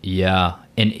change. Yeah.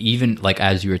 And even like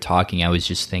as you were talking, I was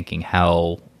just thinking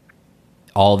how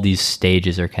all of these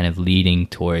stages are kind of leading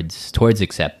towards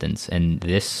acceptance. And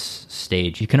this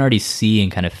stage, you can already see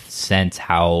and kind of sense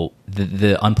how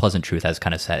the unpleasant truth has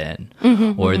kind of set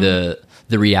in, or the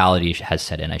reality has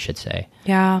set in, I should say.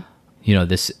 Yeah. You know,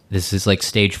 this is like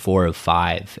stage 4 of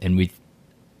 5. And we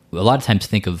a lot of times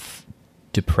think of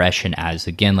depression as,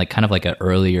 again, like kind of like an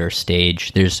earlier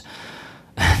stage. There's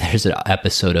an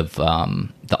episode of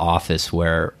The Office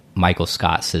where Michael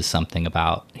Scott says something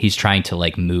about he's trying to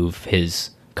like move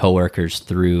his coworkers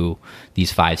through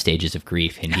these 5 stages of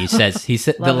grief, and he said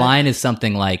the line is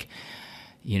something like,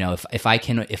 you know, if I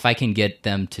can get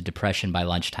them to depression by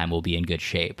lunchtime, we'll be in good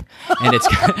shape. And it's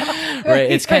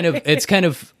right. It's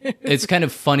kind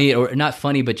of funny, or not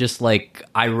funny, but just like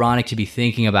ironic to be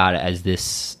thinking about it as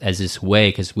this way,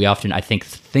 because we often, I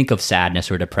think of sadness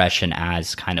or depression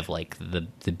as kind of like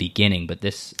the beginning, but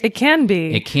it can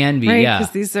be, right? Yeah,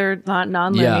 because these are not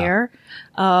nonlinear,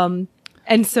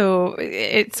 and so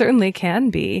it certainly can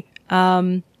be.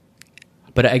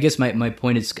 But I guess my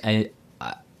point is,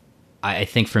 I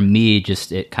think for me,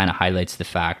 just it kind of highlights the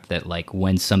fact that like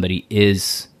when somebody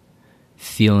is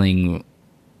feeling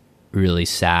really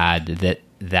sad,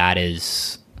 that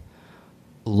is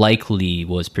likely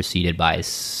was preceded by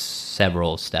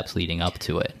several steps leading up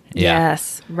to it. Yeah.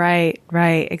 Yes, right,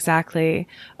 exactly.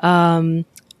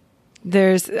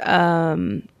 There's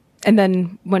and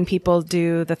then when people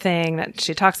do the thing that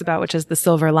she talks about, which is the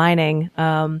silver lining,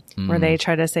 where they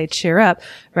try to say, cheer up,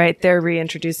 right? They're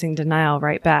reintroducing denial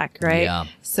right back, right? Yeah.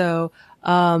 So,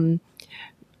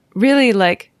 really,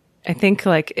 like, I think,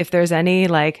 like, if there's any,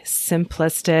 like,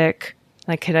 simplistic,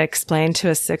 like, could I explain to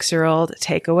a 6-year-old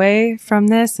takeaway from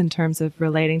this in terms of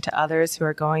relating to others who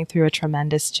are going through a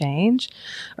tremendous change?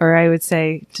 Or I would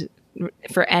say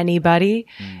for anybody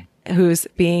who's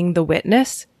being the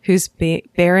witness, who's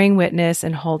bearing witness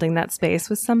and holding that space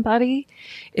with somebody,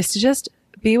 is to just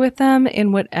be with them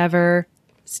in whatever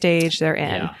stage they're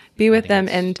in. Yeah. Be with them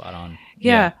and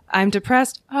yeah, I'm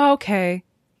depressed. Oh, okay.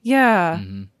 Yeah.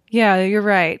 Yeah, you're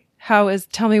right.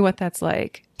 Tell me what that's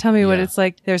like. Tell me what it's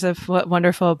like. There's a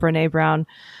wonderful Brene Brown,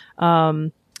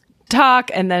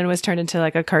 talk, and then was turned into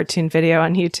like a cartoon video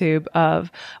on YouTube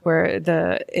of where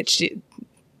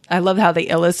I love how the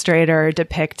illustrator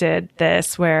depicted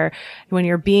this, where when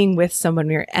you're being with someone,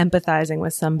 when you're empathizing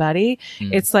with somebody,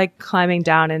 it's like climbing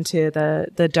down into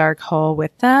the dark hole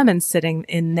with them and sitting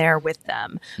in there with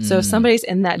them. So if somebody's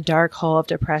in that dark hole of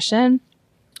depression,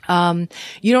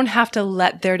 you don't have to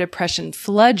let their depression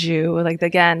flood you. Like,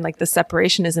 again, like the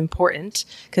separation is important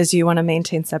because you want to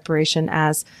maintain separation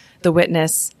as the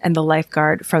witness and the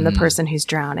lifeguard from the person who's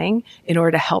drowning in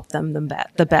order to help them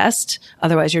the best.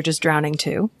 Otherwise, you're just drowning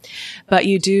too. But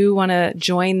you do want to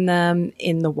join them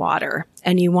in the water,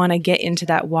 and you want to get into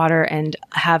that water and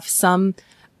have some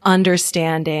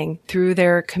understanding through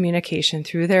their communication,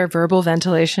 through their verbal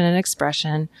ventilation and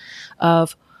expression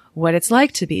of what it's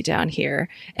like to be down here.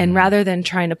 And rather than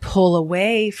trying to pull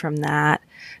away from that,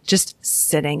 just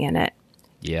sitting in it.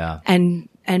 Yeah. And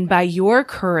by your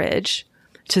courage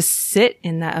to sit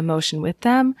in that emotion with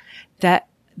them, that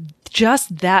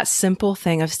just that simple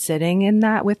thing of sitting in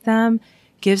that with them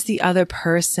gives the other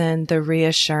person the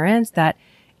reassurance that,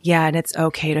 yeah, and it's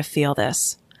okay to feel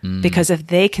this. Because if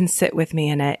they can sit with me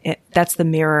in it, that's the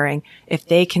mirroring. If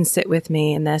they can sit with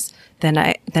me in this, then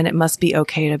it must be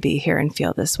okay to be here and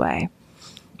feel this way.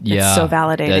 Yeah. It's so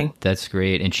validating. That's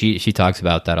great. And she talks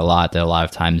about that a lot, that a lot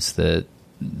of times the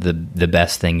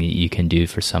best thing that you can do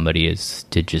for somebody is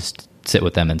to just sit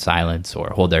with them in silence or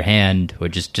hold their hand or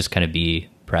just kind of be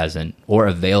present or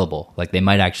available. Like, they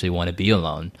might actually want to be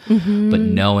alone, but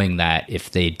knowing that if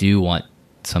they do want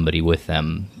somebody with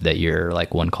them, that you're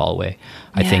like one call away.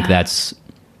 I think that's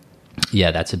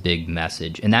a big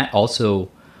message. And that also,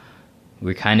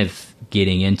 we're kind of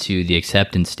getting into the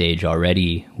acceptance stage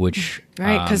already, which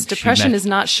right, because depression is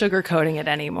not sugarcoating it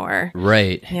anymore.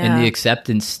 Right. In the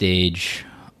acceptance stage,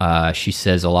 she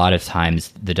says a lot of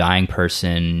times the dying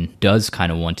person does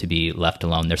kind of want to be left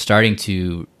alone. They're starting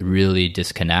to really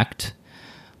disconnect,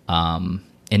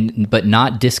 but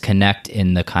not disconnect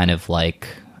in the kind of like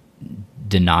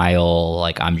denial,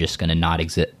 like I'm just going to not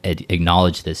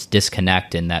acknowledge this.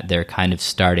 Disconnect in that they're kind of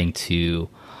starting to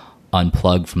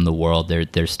unplug from the world.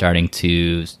 They're starting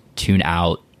to tune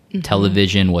out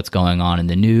television, what's going on in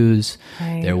the news.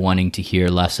 Right. They're wanting to hear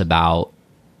less about,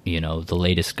 the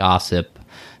latest gossip.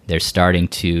 They're starting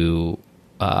to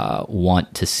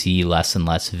want to see less and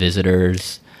less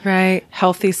visitors. Right.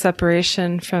 Healthy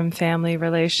separation from family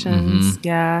relations.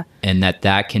 Yeah. And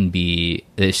that can be,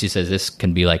 she says this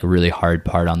can be like a really hard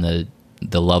part on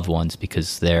the loved ones,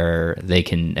 because they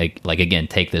can, like, again,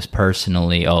 take this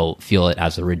personally, feel it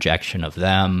as a rejection of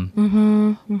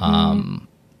them.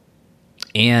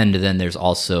 And then there's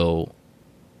also,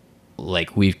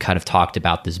 like, we've kind of talked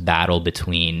about this battle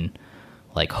between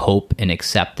like hope and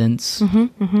acceptance.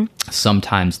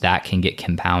 Sometimes that can get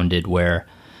compounded where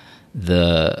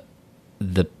the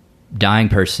dying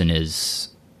person is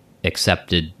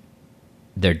accepted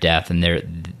their death and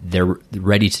they're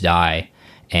ready to die,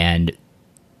 and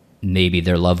maybe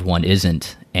their loved one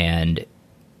isn't, and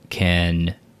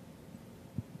can,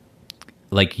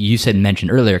 like you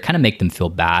mentioned earlier, kind of make them feel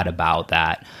bad about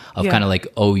that, of kind of like,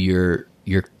 you're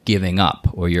giving up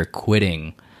or you're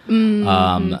quitting.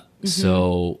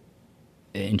 So,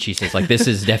 and she says, like, this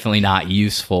is definitely not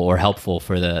useful or helpful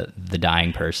for the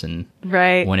dying person.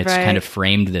 Right. When it's kind of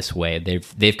framed this way,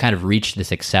 they've kind of reached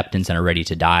this acceptance and are ready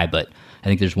to die. But I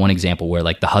think there's one example where,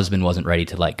 like, the husband wasn't ready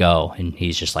to let go, and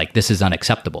he's just like, this is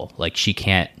unacceptable. Like, she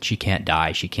can't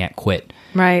die. She can't quit.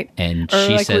 Right. And or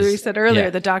she like says, we said earlier,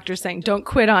 the doctor's saying, don't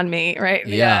quit on me. Right.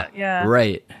 Yeah.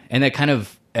 Right. And that kind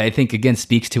of, I think, again,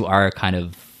 speaks to our kind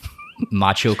of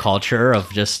macho culture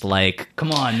of just like,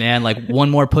 come on, man, like one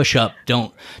more push-up,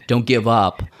 don't give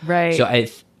up. Right. So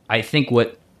I think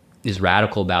what is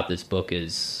radical about this book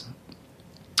is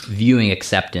viewing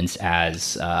acceptance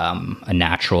as a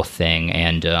natural thing,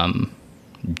 and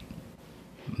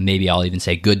maybe I'll even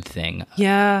say good thing.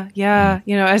 Yeah.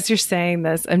 You know, as you're saying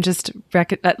this, I'm just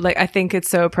I think it's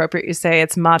so appropriate you say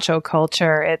it's macho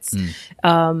culture. It's, you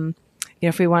know,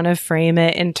 if we want to frame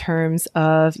it in terms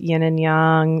of yin and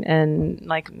yang and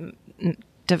like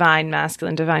divine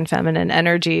masculine, divine feminine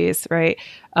energies, right?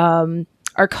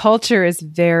 Our culture is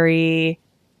very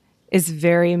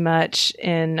much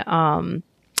in,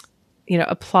 you know,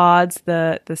 applauds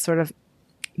the sort of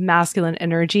masculine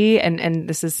energy, and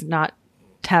this is not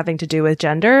having to do with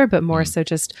gender, but more so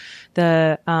just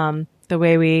the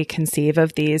way we conceive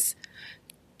of these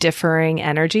differing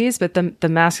energies, but the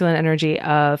masculine energy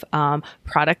of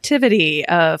productivity,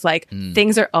 of like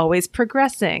things are always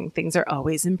progressing, things are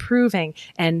always improving,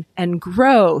 and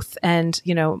growth, and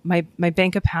you know, my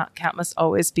bank account must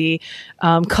always be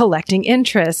collecting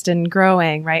interest and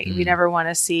growing, right? We never want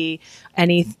to see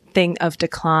anything of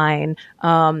decline.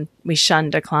 We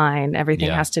shun decline. Everything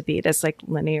has to be this like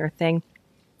linear thing.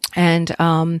 And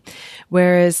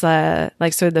whereas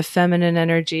like sort of the feminine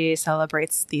energy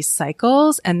celebrates these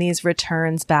cycles and these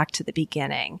returns back to the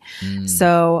beginning.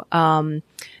 So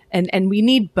and we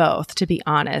need both, to be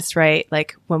honest, right?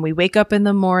 Like when we wake up in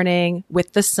the morning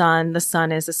with the sun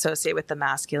is associated with the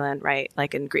masculine, right?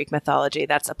 Like in Greek mythology,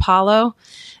 that's Apollo.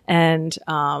 And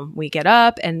we get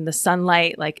up and the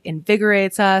sunlight like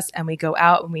invigorates us, and we go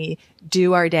out and we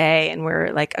do our day, and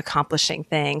we're like accomplishing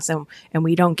things, and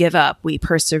we don't give up. We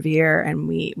persevere, and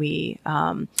we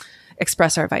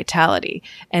express our vitality.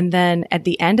 And then at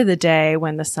the end of the day,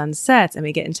 when the sun sets and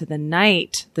we get into the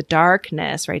night, the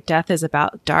darkness, right? Death is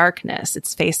about darkness.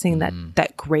 It's facing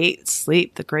that great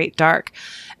sleep, the great dark.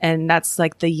 And that's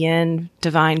like the yin,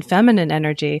 divine feminine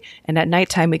energy. And at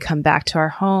nighttime, we come back to our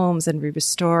homes and we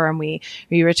restore, and we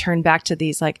return back to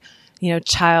these like, you know,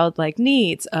 childlike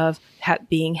needs of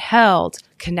being held,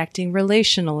 connecting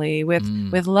relationally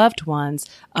with loved ones,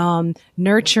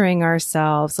 nurturing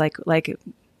ourselves, like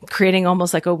creating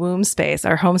almost like a womb space.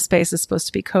 Our home space is supposed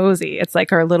to be cozy. It's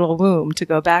like our little womb to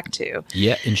go back to.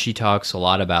 Yeah, and she talks a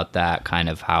lot about that, kind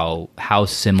of how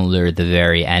similar the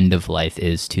very end of life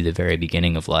is to the very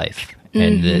beginning of life.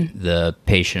 And the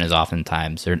patient is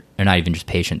oftentimes, or not even just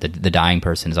patient, the dying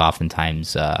person is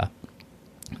oftentimes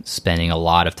spending a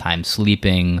lot of time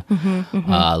sleeping,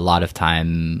 a lot of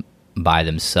time by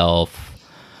themselves.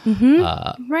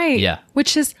 Right. Yeah.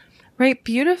 Which is right,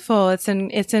 beautiful. It's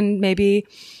in maybe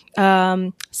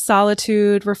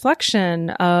solitude,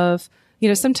 reflection of, you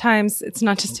know, sometimes it's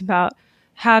not just about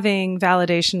having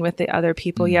validation with the other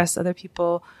people. Yes, other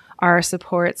people are our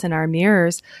supports and our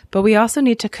mirrors, but we also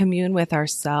need to commune with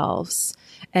ourselves.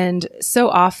 And so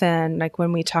often, like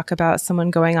when we talk about someone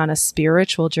going on a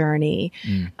spiritual journey,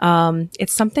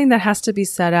 it's something that has to be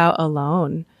set out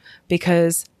alone,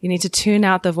 because you need to tune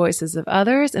out the voices of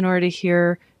others in order to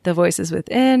hear the voices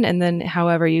within, and then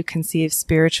however you conceive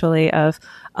spiritually of,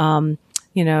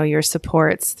 you know, your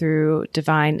supports through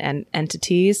divine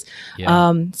entities.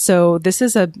 Yeah. So this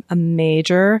is a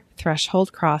major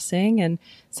threshold crossing, and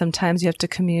sometimes you have to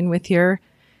commune with your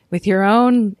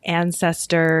own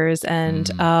ancestors. And,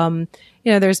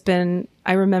 you know, there's been,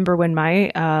 I remember when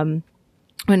my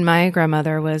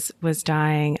grandmother was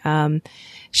dying,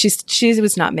 she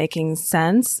was not making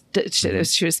sense.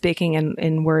 She was speaking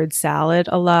in word salad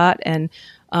a lot. And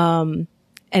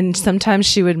sometimes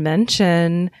she would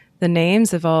mention the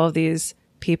names of all of these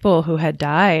people who had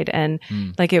died. And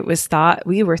like it was thought,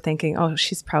 we were thinking, oh,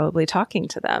 she's probably talking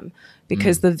to them,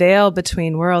 because the veil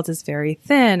between worlds is very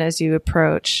thin as you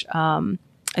approach,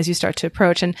 as you start to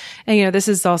approach. And, you know, this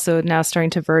is also now starting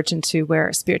to verge into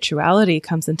where spirituality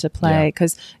comes into play,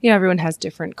 because, you know, everyone has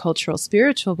different cultural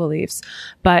spiritual beliefs,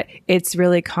 but it's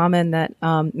really common that,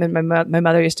 my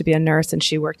mother used to be a nurse, and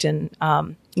she worked in,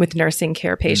 with nursing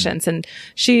care patients. And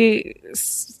she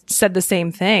said the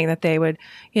same thing, that they would,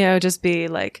 you know, just be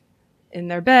like in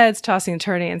their beds, tossing and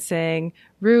turning and saying,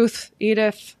 Ruth,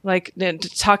 Edith, like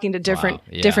talking to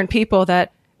different people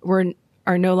that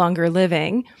are no longer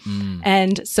living.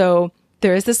 And so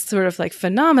there is this sort of like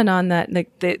phenomenon that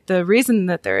like the reason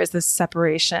that there is this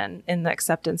separation in the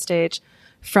acceptance stage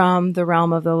from the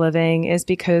realm of the living is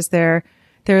because they're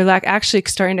like actually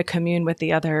starting to commune with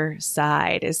the other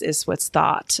side is what's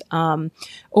thought.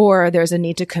 Or there's a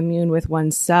need to commune with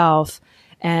oneself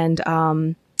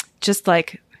and just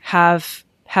like have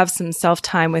some self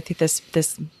time with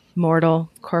this mortal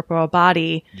corporal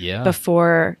body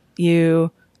before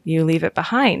you leave it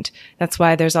behind. That's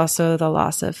why there's also the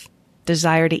loss of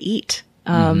desire to eat.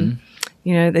 You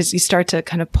know, as you start to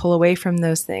kind of pull away from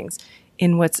those things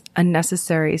in what's a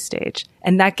necessary stage.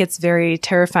 And that gets very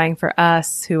terrifying for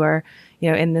us who are,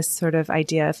 you know, in this sort of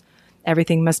idea of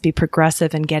everything must be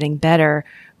progressive and getting better,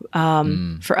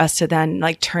 for us to then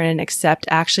like turn and accept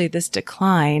actually this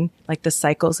decline, like the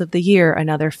cycles of the year,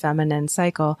 another feminine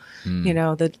cycle. You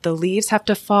know, the leaves have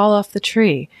to fall off the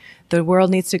tree. The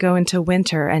world needs to go into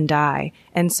winter and die.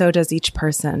 And so does each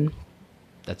person.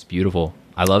 That's beautiful.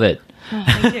 I love it. Oh,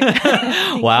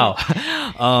 thank you. Wow.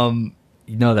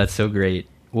 No, that's so great.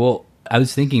 Well, I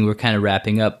was thinking, we're kind of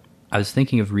wrapping up. I was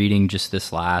thinking of reading just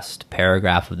this last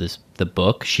paragraph of the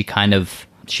book. She kind of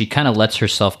lets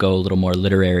herself go a little more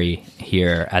literary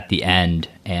here at the end,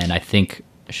 and I think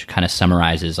she kind of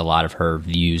summarizes a lot of her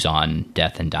views on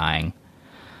death and dying.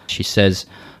 She says,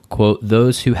 quote,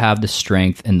 "Those who have the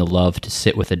strength and the love to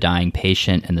sit with a dying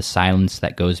patient in the silence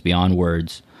that goes beyond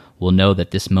words will know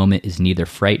that this moment is neither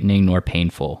frightening nor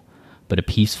painful, but a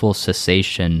peaceful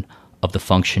cessation of the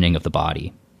functioning of the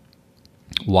body.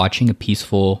 Watching a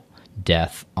peaceful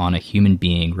death on a human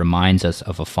being reminds us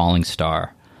of a falling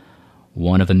star,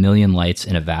 one of a million lights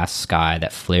in a vast sky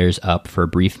that flares up for a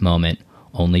brief moment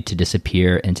only to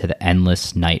disappear into the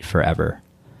endless night forever.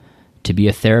 To be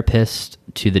a therapist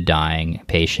to the dying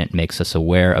patient makes us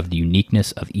aware of the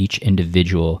uniqueness of each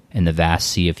individual in the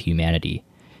vast sea of humanity.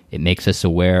 It makes us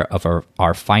aware of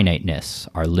our finiteness,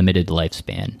 our limited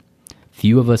lifespan.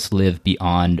 Few of us live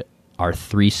beyond our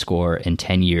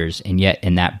 70 years, and yet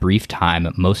in that brief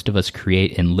time, most of us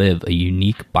create and live a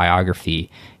unique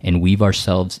biography and weave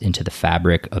ourselves into the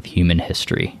fabric of human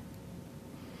history."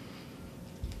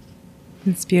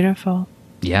 It's beautiful.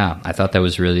 Yeah, I thought that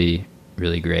was really,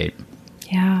 really great.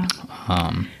 Yeah.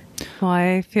 Well,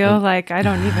 I feel like I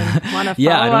don't even want to follow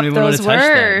yeah, I don't up even those want to touch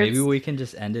that. words. Maybe we can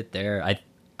just end it there.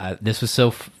 This was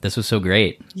so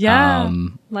great. Yeah.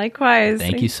 Likewise.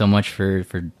 Thank you so much for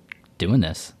doing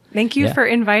this. Thank you Yeah. for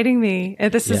inviting me.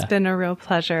 This has Yeah. been a real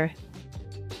pleasure.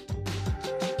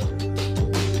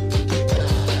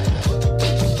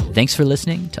 Thanks for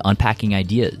listening to Unpacking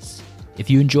Ideas. If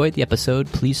you enjoyed the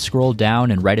episode, please scroll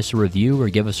down and write us a review or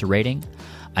give us a rating.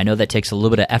 I know that takes a little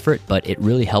bit of effort, but it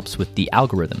really helps with the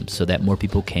algorithm so that more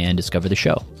people can discover the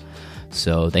show.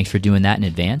 So thanks for doing that in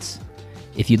advance.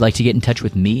 If you'd like to get in touch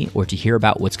with me or to hear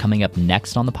about what's coming up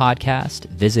next on the podcast,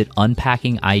 visit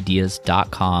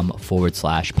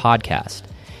unpackingideas.com/podcast.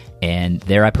 And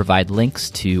there I provide links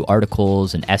to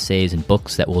articles and essays and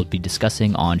books that we'll be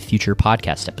discussing on future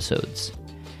podcast episodes.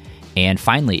 And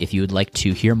finally, if you would like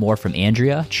to hear more from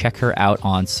Andrea, check her out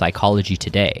on Psychology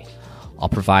Today. I'll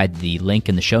provide the link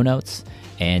in the show notes,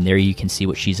 and there you can see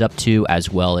what she's up to, as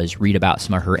well as read about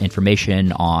some of her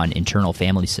information on internal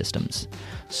family systems.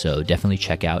 So definitely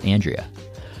check out Andrea.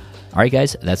 All right,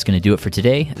 guys, that's going to do it for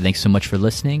today. Thanks so much for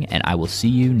listening, and I will see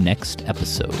you next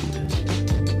episode.